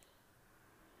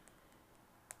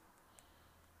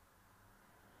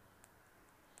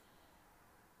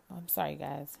 I'm sorry,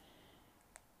 guys.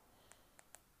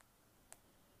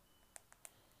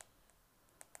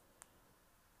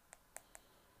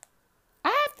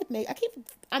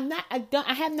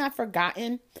 I have not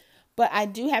forgotten, but I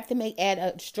do have to add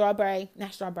a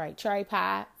cherry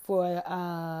pie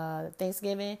for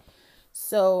Thanksgiving.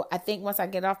 So I think once I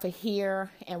get off of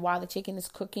here and while the chicken is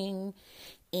cooking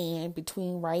and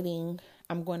between writing,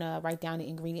 I'm going to write down the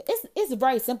ingredients. It's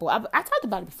very simple. I talked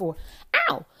about it before.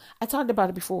 I talked about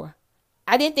it before.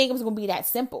 I didn't think it was going to be that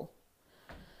simple.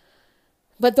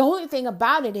 But the only thing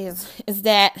about it is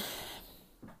that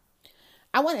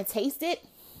I want to taste it.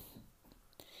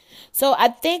 So I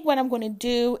think what I'm going to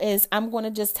do is I'm going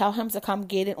to just tell him to come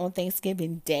get it on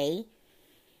Thanksgiving Day.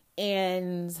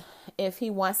 And if he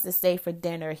wants to stay for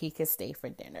dinner, he can stay for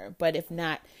dinner. But if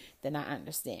not, then I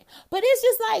understand. But it's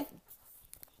just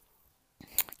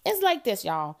it's like this,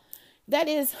 y'all. That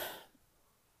is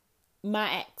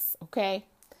my ex, okay?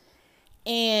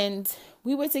 And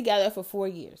we were together for 4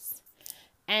 years.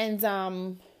 And,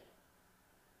 oh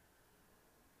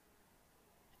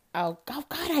God,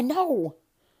 I know.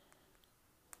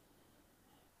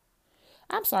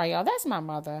 I'm sorry, y'all. That's my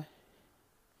mother.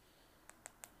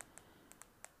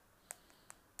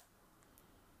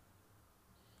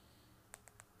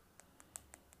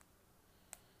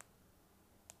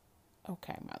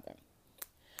 Okay, mother.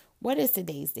 What is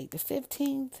today's date? The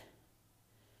 15th?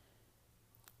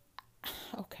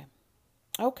 Okay.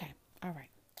 All right.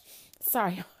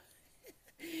 Sorry.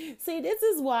 See, this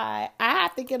is why I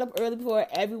have to get up early before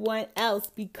everyone else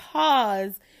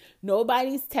because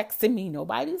nobody's texting me.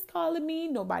 Nobody's calling me.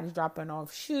 Nobody's dropping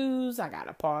off shoes. I got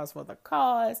to pause for the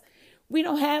cars. We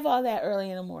don't have all that early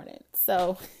in the morning.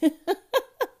 So,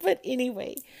 but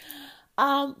anyway,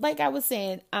 like I was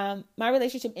saying, my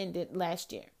relationship ended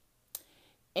last year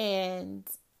and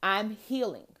I'm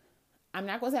healing. I'm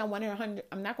not going to say I'm 100.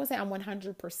 I'm not going to say I'm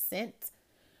 100%,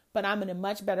 but I'm in a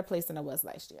much better place than I was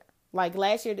last year. Like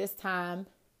last year, this time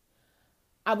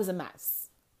I was a mess,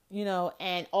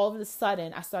 and all of a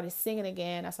sudden I started singing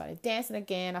again. I started dancing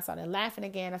again. I started laughing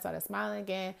again. I started smiling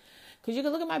again. Cause you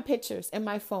can look at my pictures in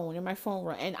my phone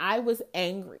room, and I was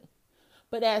angry.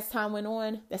 But as time went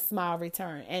on, the smile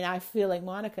returned and I feel like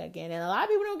Monica again. And a lot of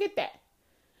people don't get that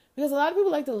because a lot of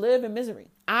people like to live in misery.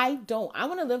 I don't. I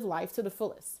want to live life to the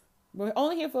fullest. We're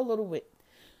only here for a little bit,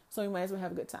 so we might as well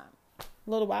have a good time. A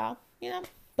little while,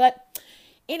 But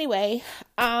anyway,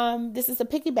 this is a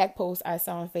piggyback post I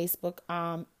saw on Facebook.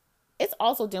 It's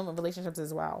also dealing with relationships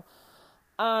as well.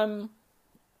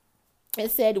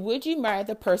 It said, "Would you marry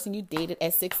the person you dated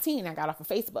at 16?" I got off of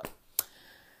Facebook.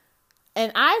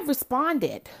 And I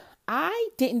responded,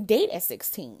 I didn't date at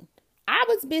 16. I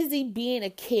was busy being a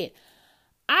kid.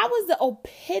 I was the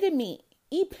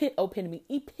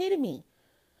epitome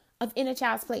of in a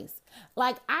child's place.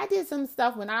 Like, I did some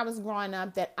stuff when I was growing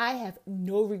up that I have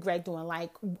no regret doing.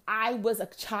 Like, I was a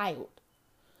child.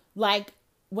 Like,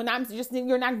 when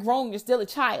you're not grown, you're still a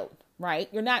child, right?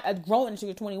 You're not a grown until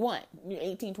you're 21. You're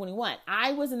 18, 21.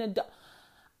 I was an adult.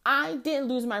 I didn't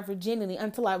lose my virginity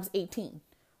until I was 18.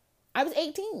 I was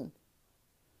 18.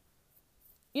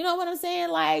 You know what I'm saying?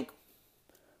 Like,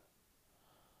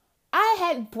 I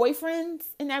had boyfriends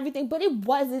and everything, but it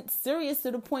wasn't serious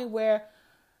to the point where,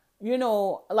 you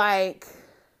know, like,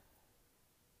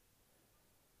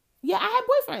 yeah, I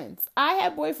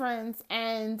had boyfriends,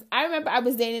 and I remember I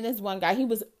was dating this one guy. He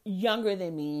was younger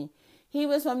than me. He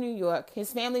was from New York.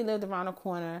 His family lived around the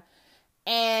corner,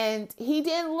 and he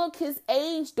didn't look his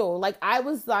age though. Like, I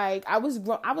was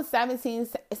 17,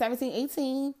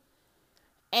 18,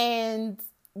 and,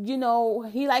 you know,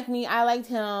 he liked me, I liked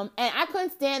him, and I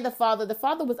couldn't stand the father. The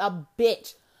father was a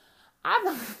bitch.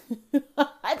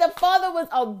 The father was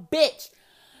a bitch.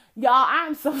 Y'all,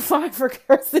 I'm so sorry for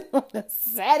cursing on a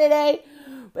Saturday,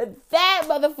 but that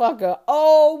motherfucker,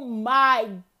 oh my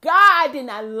God, I did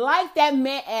not like that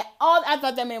man at all. I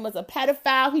thought that man was a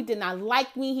pedophile. He did not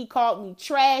like me. He called me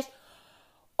trash.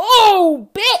 Oh,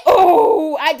 bitch.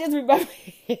 Oh, I just remember.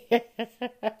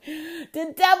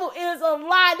 The devil is a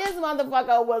lie. This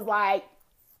motherfucker was like,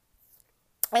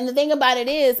 and the thing about it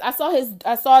is, I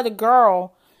saw the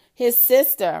girl, his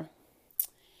sister,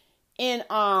 in,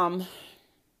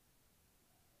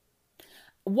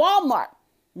 Walmart,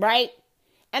 right?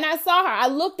 And I saw her. I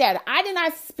looked at her. I did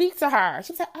not speak to her.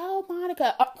 She said, "Oh,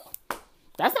 Monica,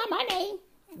 that's not my name.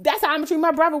 That's how I'm gonna treat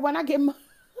my brother when I get him.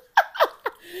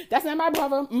 That's not my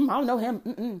brother. I don't know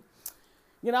him.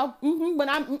 You know, when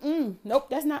I'm, nope,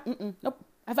 that's not, nope.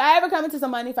 If I ever come into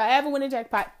some money, if I ever win a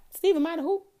jackpot, Stephen Minor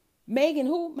who? Megan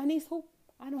who? My niece who?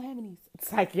 I don't have a niece.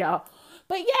 It's like, y'all.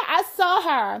 But yeah, I saw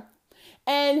her.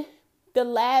 And the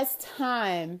last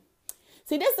time,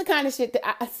 see, this is the kind of shit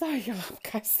that I sorry, y'all,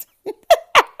 guys.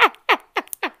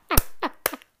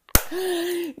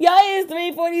 Y'all, it's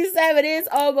 3:47. It's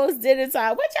almost dinner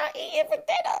time. What y'all eating for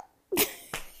dinner?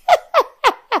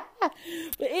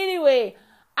 But anyway,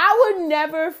 I would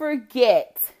never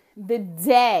forget the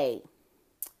day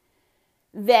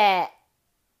that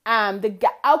the guy,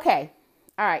 okay,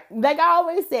 all right, like I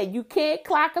always said, you can't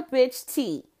clock a bitch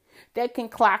tea that can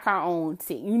clock her own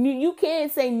tea. You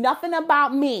can't say nothing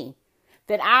about me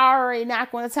that I already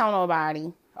not going to tell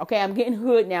nobody. Okay, I'm getting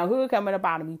hood now. Hood coming up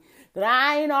out of me. That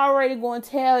I ain't already going to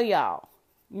tell y'all.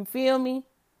 You feel me?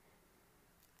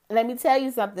 Let me tell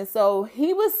you something. So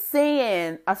he was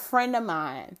seeing a friend of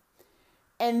mine.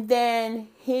 And then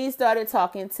he started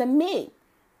talking to me.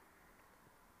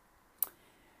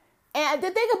 And the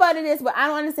thing about it is, what I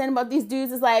don't understand about these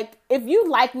dudes is like, if you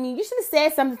like me, you should have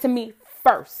said something to me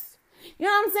first. You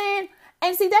know what I'm saying?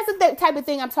 And see, that's the type of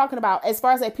thing I'm talking about as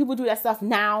far as like people do that stuff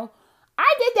now.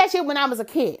 I did that shit when I was a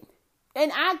kid.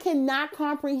 And I cannot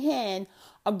comprehend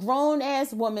a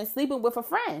grown-ass woman sleeping with a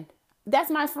friend.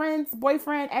 That's my friend's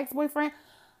boyfriend, ex-boyfriend.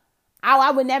 Oh,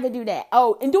 I would never do that.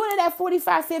 Oh, and doing it at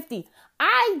 45, 50.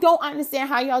 I don't understand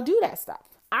how y'all do that stuff.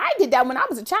 I did that when I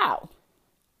was a child.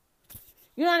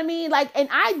 You know what I mean? Like, and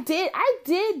I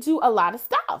did do a lot of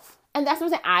stuff. And that's what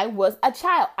I'm saying. I was a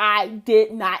child. I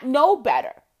did not know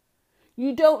better.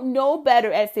 You don't know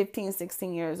better at 15,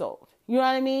 16 years old. You know what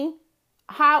I mean?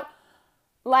 How,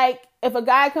 like, if a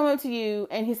guy come up to you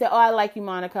and he said, "Oh, I like you,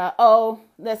 Monica. Oh,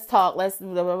 let's talk. Let's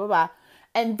blah, blah, blah, blah."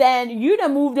 And then you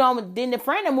done moved on, then the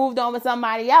friend done moved on with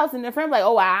somebody else. And the friend like,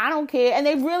 "Oh, I don't care." And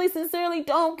they really sincerely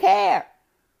don't care.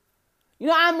 You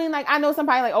know what I mean? Like, I know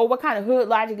somebody like, "Oh, what kind of hood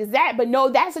logic is that?" But no,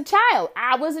 that's a child.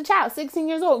 I was a child, 16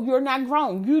 years old. You're not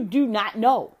grown. You do not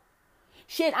know.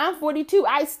 Shit, I'm 42.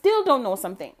 I still don't know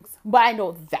some things. But I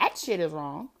know that shit is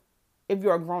wrong if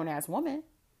you're a grown-ass woman.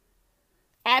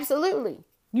 Absolutely.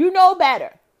 You know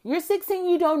better. You're 16,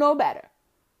 you don't know better.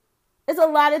 It's a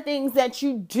lot of things that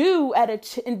you do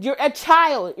you're a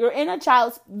child. You're in a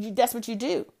child's, that's what you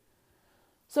do.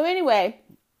 So anyway,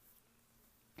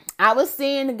 I was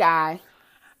seeing the guy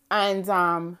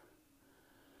and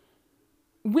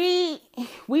we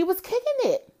was kicking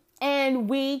it. And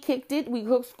we kicked it, we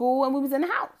cooked school, and we was in the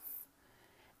house.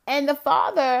 And the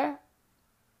father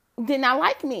did not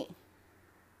like me.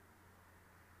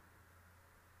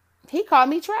 He called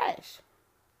me trash.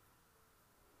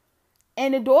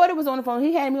 And the daughter was on the phone.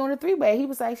 He had me on the three-way. She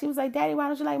was like, "Daddy, why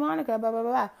don't you like Monica? Blah, blah,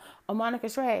 blah, blah. Oh,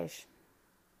 Monica's trash."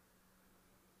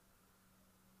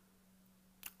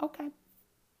 Okay.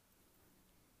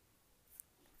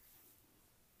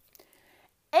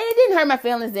 And it didn't hurt my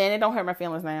feelings then. It don't hurt my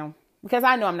feelings now. Because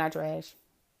I know I'm not trash.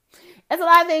 There's a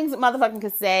lot of things motherfucking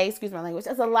can say. Excuse my language.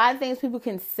 There's a lot of things people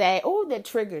can say. Oh, that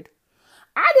triggered.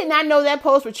 I did not know that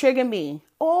post would trigger me.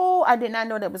 Oh, I did not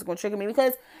know that was going to trigger me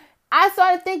because I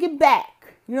started thinking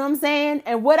back. You know what I'm saying?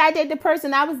 And what I did to the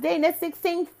person I was dating at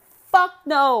 16, fuck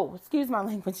no. Excuse my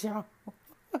language, y'all.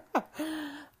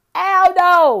 Hell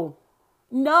no.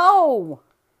 No.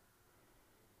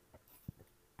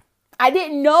 I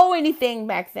didn't know anything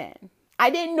back then. I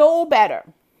didn't know better.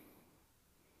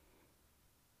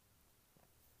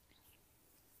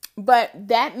 But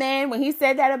that man, when he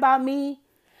said that about me,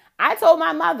 I told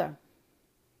my mother.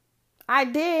 I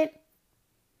did.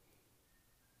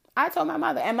 I told my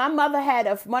mother. And my mother had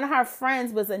one of her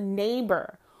friends was a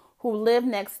neighbor who lived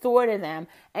next door to them.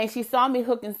 And she saw me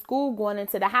hooking school going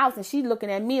into the house. And she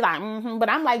looking at me like, But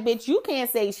I'm like, bitch, you can't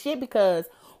say shit because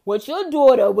what your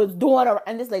daughter was doing.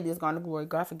 And this lady is gone to glory.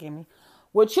 God forgive me.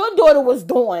 What your daughter was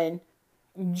doing,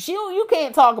 you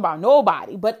can't talk about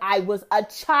nobody. But I was a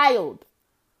child.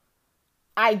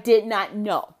 I did not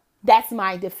know. That's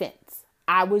my defense.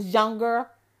 I was younger.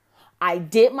 I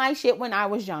did my shit when I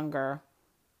was younger.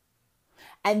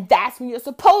 And that's when you're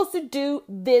supposed to do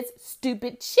this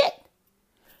stupid shit.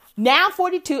 Now I'm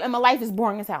 42 and my life is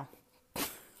boring as hell.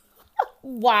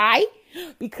 Why?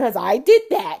 Because I did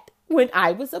that when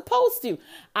I was supposed to.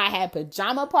 I had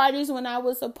pajama parties when I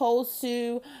was supposed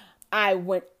to. I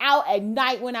went out at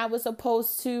night when I was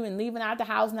supposed to and leaving out the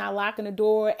house, not locking the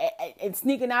door and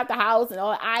sneaking out the house and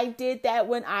all. I did that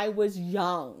when I was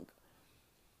young.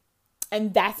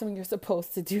 And that's when you're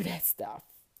supposed to do that stuff.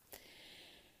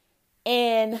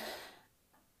 And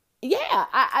yeah,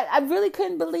 I really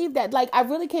couldn't believe that. Like, I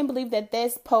really can't believe that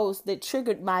this post that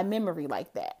triggered my memory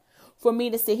like that for me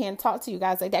to sit here and talk to you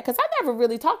guys like that. Because I never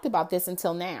really talked about this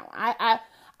until now.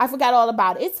 I forgot all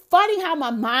about it. It's funny how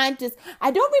my mind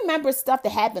I don't remember stuff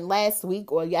that happened last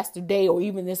week or yesterday or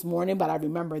even this morning, but I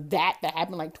remember that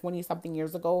happened like 20 something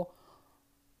years ago.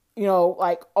 You know,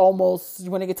 like almost,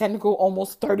 you want to get technical,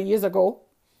 almost 30 years ago.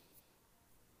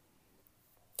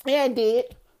 Yeah, it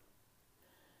did.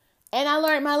 And I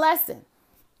learned my lesson.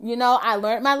 You know, I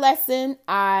learned my lesson.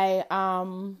 I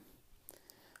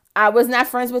was not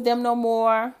friends with them no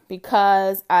more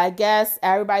because I guess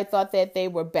everybody thought that they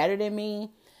were better than me.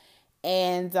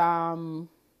 And,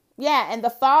 yeah, and the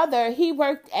father, he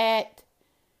worked at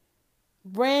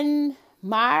Bryn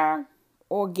Mawr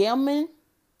or Gilman.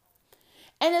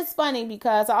 And it's funny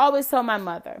because I always told my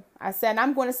mother, I said,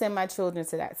 I'm going to send my children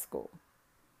to that school.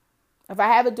 If I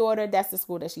have a daughter, that's the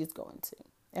school that she's going to.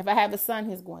 If I have a son,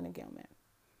 he's going to Gilman.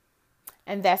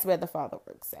 And that's where the father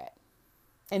works at.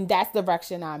 And that's the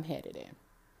direction I'm headed in.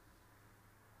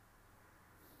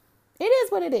 It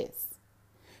is what it is.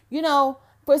 You know,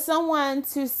 for someone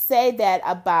to say that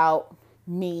about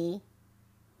me,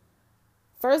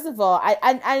 first of all,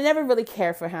 I never really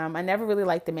cared for him. I never really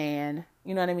liked the man.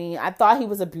 You know what I mean? I thought he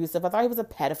was abusive. I thought he was a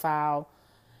pedophile.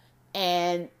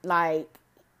 And like,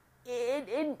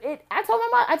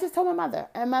 I just told my mother.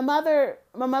 And my mother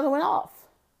went off.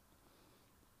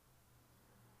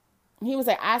 He was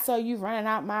like, I saw you running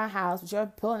out my house, but you're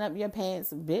pulling up your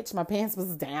pants. Bitch, my pants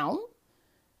was down.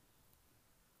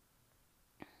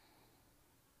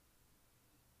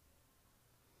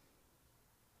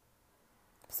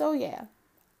 So yeah,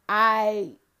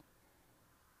 I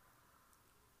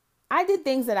did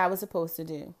things that I was supposed to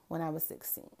do when I was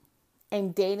 16.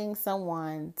 And dating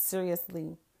someone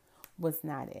seriously was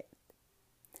not it.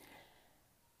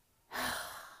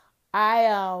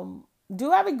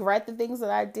 Do I regret the things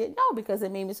that I did? No, because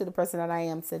it made me to the person that I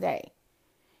am today.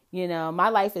 You know, my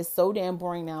life is so damn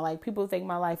boring now. Like, people think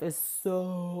my life is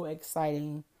so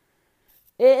exciting.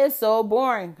 It is so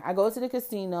boring. I go to the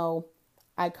casino.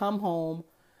 I come home,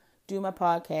 do my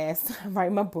podcast,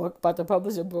 write my book, about to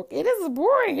publish a book. It is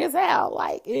boring as hell.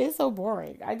 Like, it is so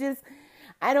boring.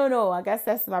 I don't know. I guess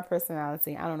that's my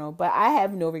personality. I don't know. But I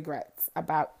have no regrets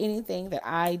about anything that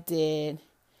I did.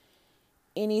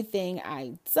 Anything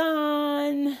I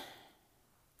done.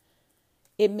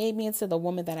 It made me into the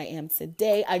woman that I am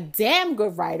today. A damn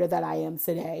good writer that I am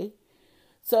today.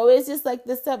 So it's just like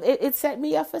this stuff. It set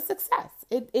me up for success.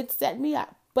 It set me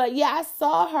up. But yeah, I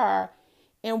saw her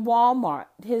in Walmart,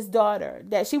 his daughter,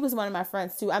 that she was one of my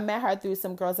friends too. I met her through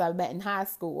some girls I met in high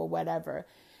school or whatever.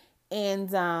 And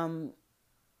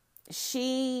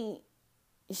she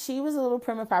was a little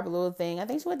prim and proper little thing. I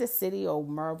think she went to City or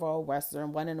Mervo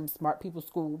Western, one of them smart people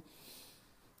school.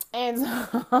 And,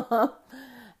 and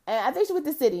I think she went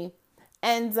to City.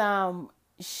 And I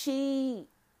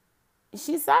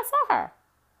saw her.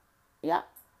 Yeah.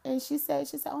 And she said,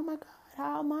 oh my God,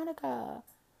 how Monica?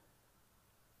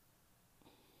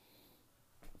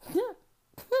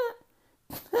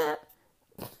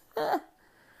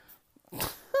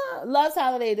 loves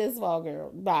holiday this fall,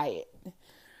 girl. Buy it.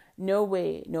 No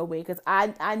way, no way. Because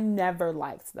I never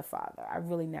liked the father. I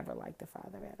really never liked the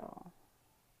father at all.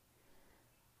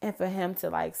 And for him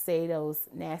to like say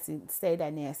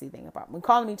that nasty thing about me,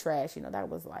 calling me trash, that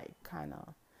was like kind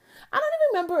of. I don't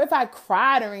even remember if I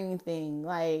cried or anything.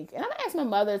 Like, and I'm gonna ask my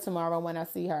mother tomorrow when I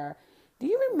see her. Do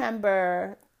you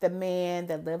remember the man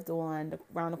that lived around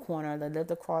the corner, that lived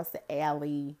across the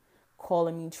alley,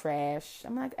 calling me trash?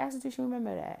 I'm like, ask her, do she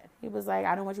remember that? He was like,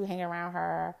 I don't want you hanging around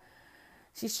her.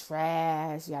 She's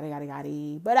trash, yada, yada,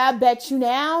 yada. But I bet you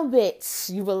now,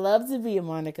 bitch, you would love to be in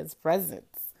Monica's presence.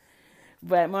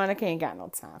 But Monica ain't got no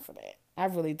time for that. I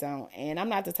really don't. And I'm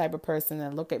not the type of person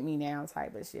that look at me now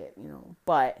type of shit,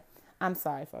 But I'm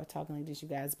sorry for talking like this, you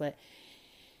guys. But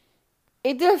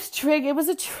it just trigger. It was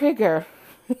a trigger.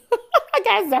 I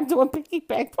gotta stop doing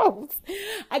piggyback posts.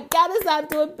 I gotta stop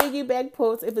doing piggyback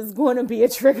posts if it's going to be a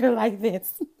trigger like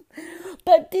this.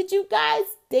 But did you guys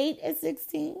date at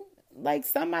 16? Like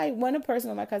one person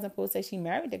on my cousin post said she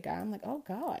married the guy. I'm like, oh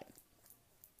God.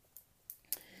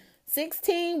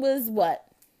 16 was what?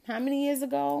 How many years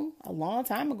ago? A long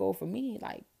time ago for me.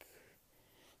 Like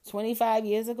 25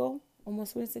 years ago.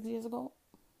 Almost 26 years ago.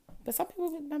 But some people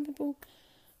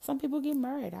get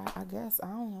married. I guess. I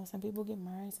don't know. Some people get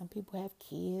married. Some people have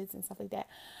kids and stuff like that.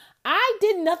 I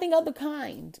did nothing of the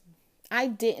kind. I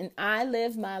didn't. I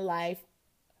lived my life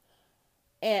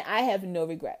and I have no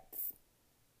regrets.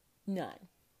 None.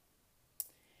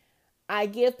 I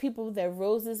give people their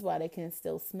roses while they can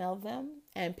still smell them.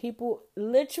 And people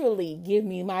literally give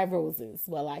me my roses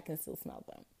while I can still smell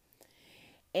them.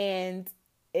 And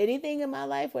anything in my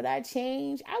life would I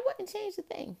change? I wouldn't change a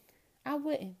thing. I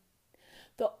wouldn't.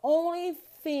 The only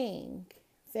thing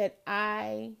that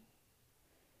I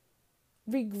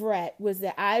regret was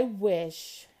that I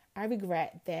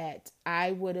regret that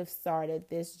I would have started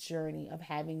this journey of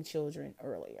having children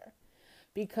earlier.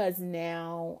 Because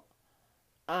now,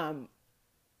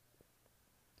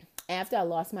 after I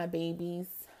lost my babies,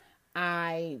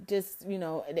 I just,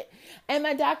 and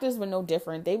my doctors were no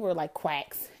different. They were like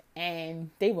quacks and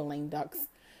they were lame ducks.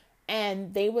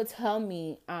 And they would tell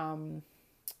me,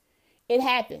 it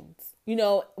happens,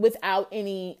 without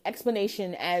any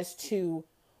explanation as to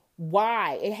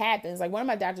why it happens. Like one of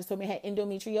my doctors told me I had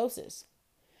endometriosis.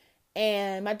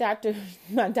 And my doctor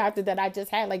that I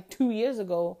just had like 2 years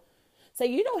ago said,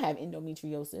 you don't have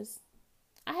endometriosis.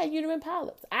 I had uterine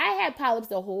polyps. I had polyps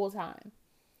the whole time.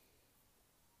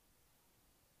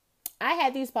 I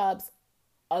had these polyps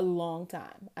a long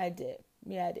time. I did.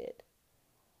 Yeah, I did.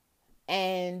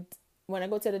 And when I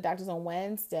go to the doctors on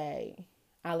Wednesday,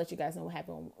 I'll let you guys know what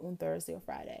happened on Thursday or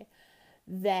Friday.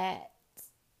 I'm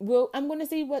going to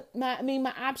see what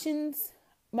my options.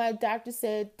 My doctor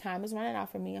said time is running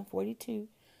out for me. I'm 42.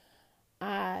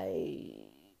 I'm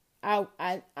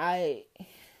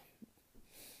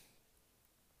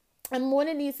going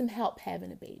to need some help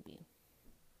having a baby.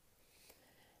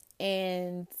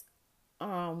 And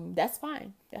that's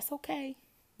fine. That's okay.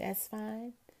 That's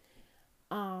fine.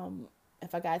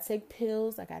 If I got to take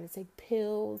pills, I got to take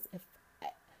pills.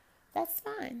 That's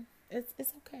fine. It's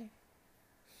okay.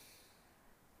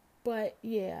 But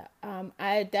yeah,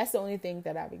 that's the only thing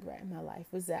that I regret in my life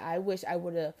was that I wish I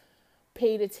would have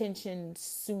paid attention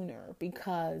sooner,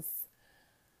 because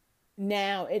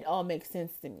now it all makes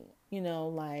sense to me.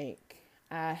 Like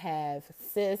I have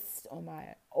cysts on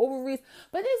my ovaries,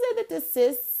 but they said that the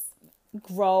cysts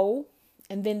grow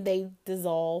and then they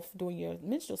dissolve during your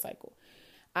menstrual cycle.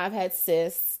 I've had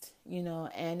cysts,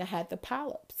 and I had the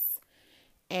polyps,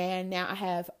 and now I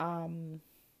have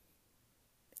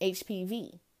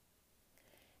HPV.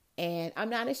 And I'm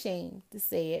not ashamed to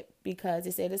say it because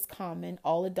they said it's common.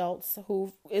 All adults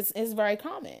it's very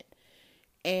common.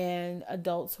 And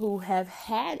adults who have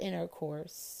had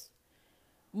intercourse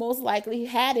most likely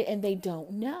had it and they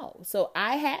don't know. So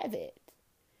I have it.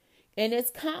 And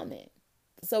it's common.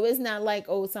 So it's not like,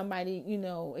 somebody,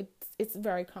 it's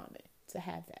very common to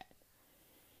have that.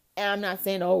 And I'm not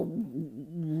saying,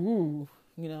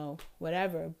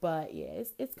 whatever. But yeah,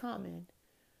 it's common.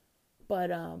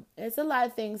 But it's a lot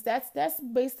of things. That's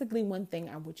basically one thing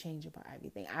I would change about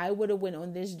everything. I would have went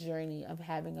on this journey of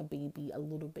having a baby a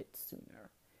little bit sooner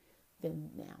than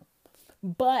now.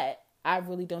 But I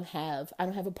really don't have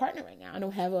a partner right now. I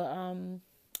don't have a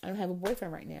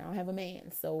boyfriend right now. I don't have a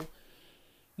man. So,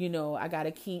 I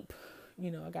gotta keep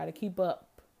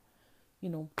up,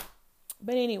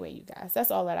 But anyway, you guys,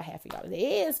 that's all that I have for y'all. It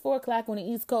is 4:00 on the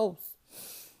East Coast.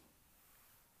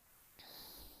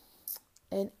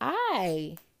 And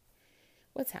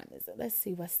what time is it? Let's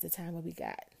see what's the time we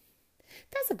got.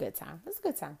 That's a good time. That's a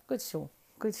good time. Good show.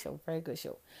 Good show. Very good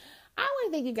show. I want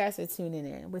to thank you guys for tuning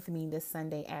in with me this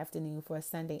Sunday afternoon for a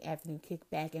Sunday afternoon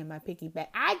kickback and my piggyback.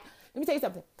 Let me tell you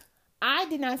something. I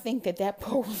did not think that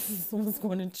post was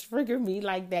going to trigger me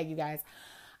like that, you guys.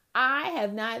 I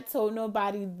have not told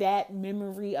nobody that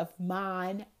memory of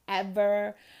mine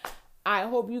ever. I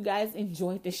hope you guys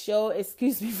enjoyed the show.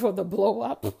 Excuse me for the blow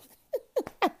up.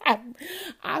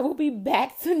 I will be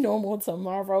back to normal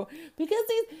tomorrow because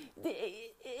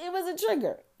it was a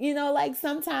trigger. Like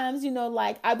sometimes,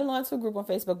 like I belong to a group on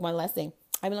Facebook. One last thing.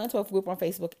 I belong to a group on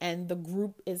Facebook, and the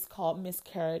group is called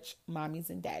Miscarriage Mommies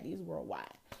and Daddies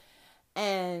Worldwide.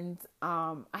 And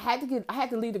I had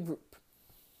to leave the group.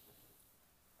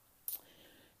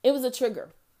 It was a trigger.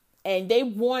 And they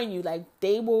warn you, like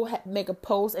they will make a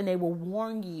post and they will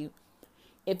warn you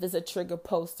if it's a trigger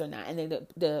post or not. And then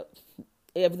the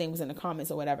everything was in the comments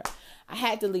or whatever. I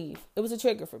had to leave. It was a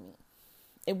trigger for me.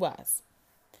 It was.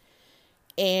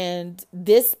 And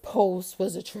this post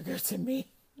was a trigger to me.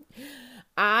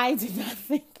 I did not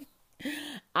think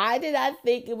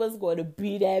it was going to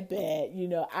be that bad.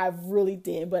 I really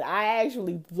didn't. But I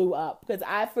actually blew up because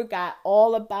I forgot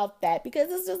all about that.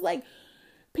 Because it's just like,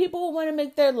 people want to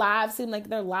make their lives seem like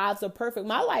their lives are perfect.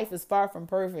 My life is far from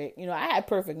perfect. I had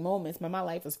perfect moments, but my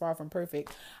life is far from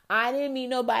perfect. I didn't meet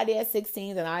nobody at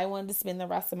 16 that I wanted to spend the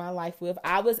rest of my life with.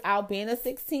 I was out being a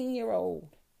 16-year-old.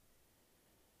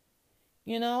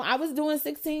 I was doing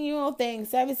 16-year-old things,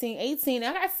 17, 18.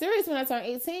 I got serious when I turned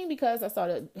 18 because I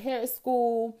started hair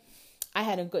school. I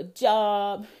had a good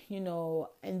job,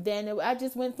 and then I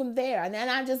just went from there. And then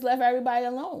I just left everybody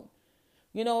alone.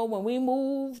 When we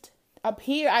moved up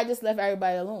here, I just left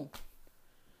everybody alone.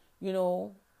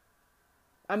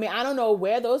 I mean, I don't know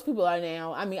where those people are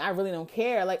now. I mean, I really don't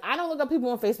care. Like, I don't look up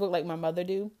people on Facebook like my mother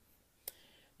do.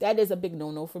 That is a big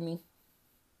no-no for me.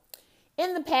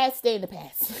 In the past, stay in the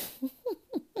past.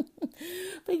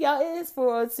 But y'all, it is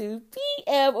 4:02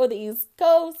 p.m. on the East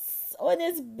Coast on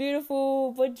this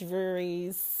beautiful but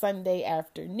dreary Sunday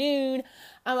afternoon.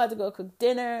 I'm about to go cook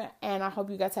dinner, and I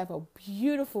hope you guys have a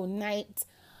beautiful night.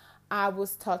 I will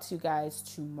talk to you guys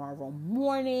tomorrow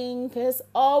morning because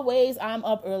always I'm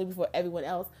up early before everyone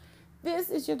else. This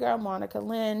is your girl, Monica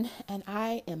Lynn, and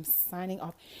I am signing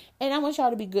off. And I want y'all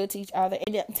to be good to each other.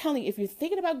 And I'm telling you, if you're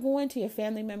thinking about going to your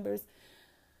family members,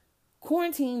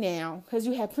 quarantine now, because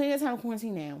you have plenty of time to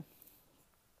quarantine now.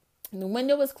 And the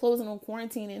window is closing on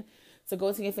quarantining to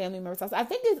go to your family member's house. I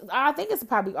think it's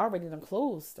probably already done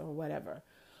closed or whatever.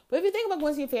 But if you think about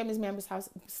going to your family member's house,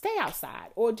 stay outside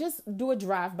or just do a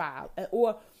drive-by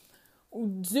or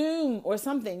Zoom or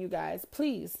something, you guys.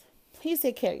 Please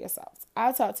take care of yourselves.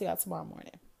 I'll talk to y'all tomorrow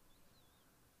morning.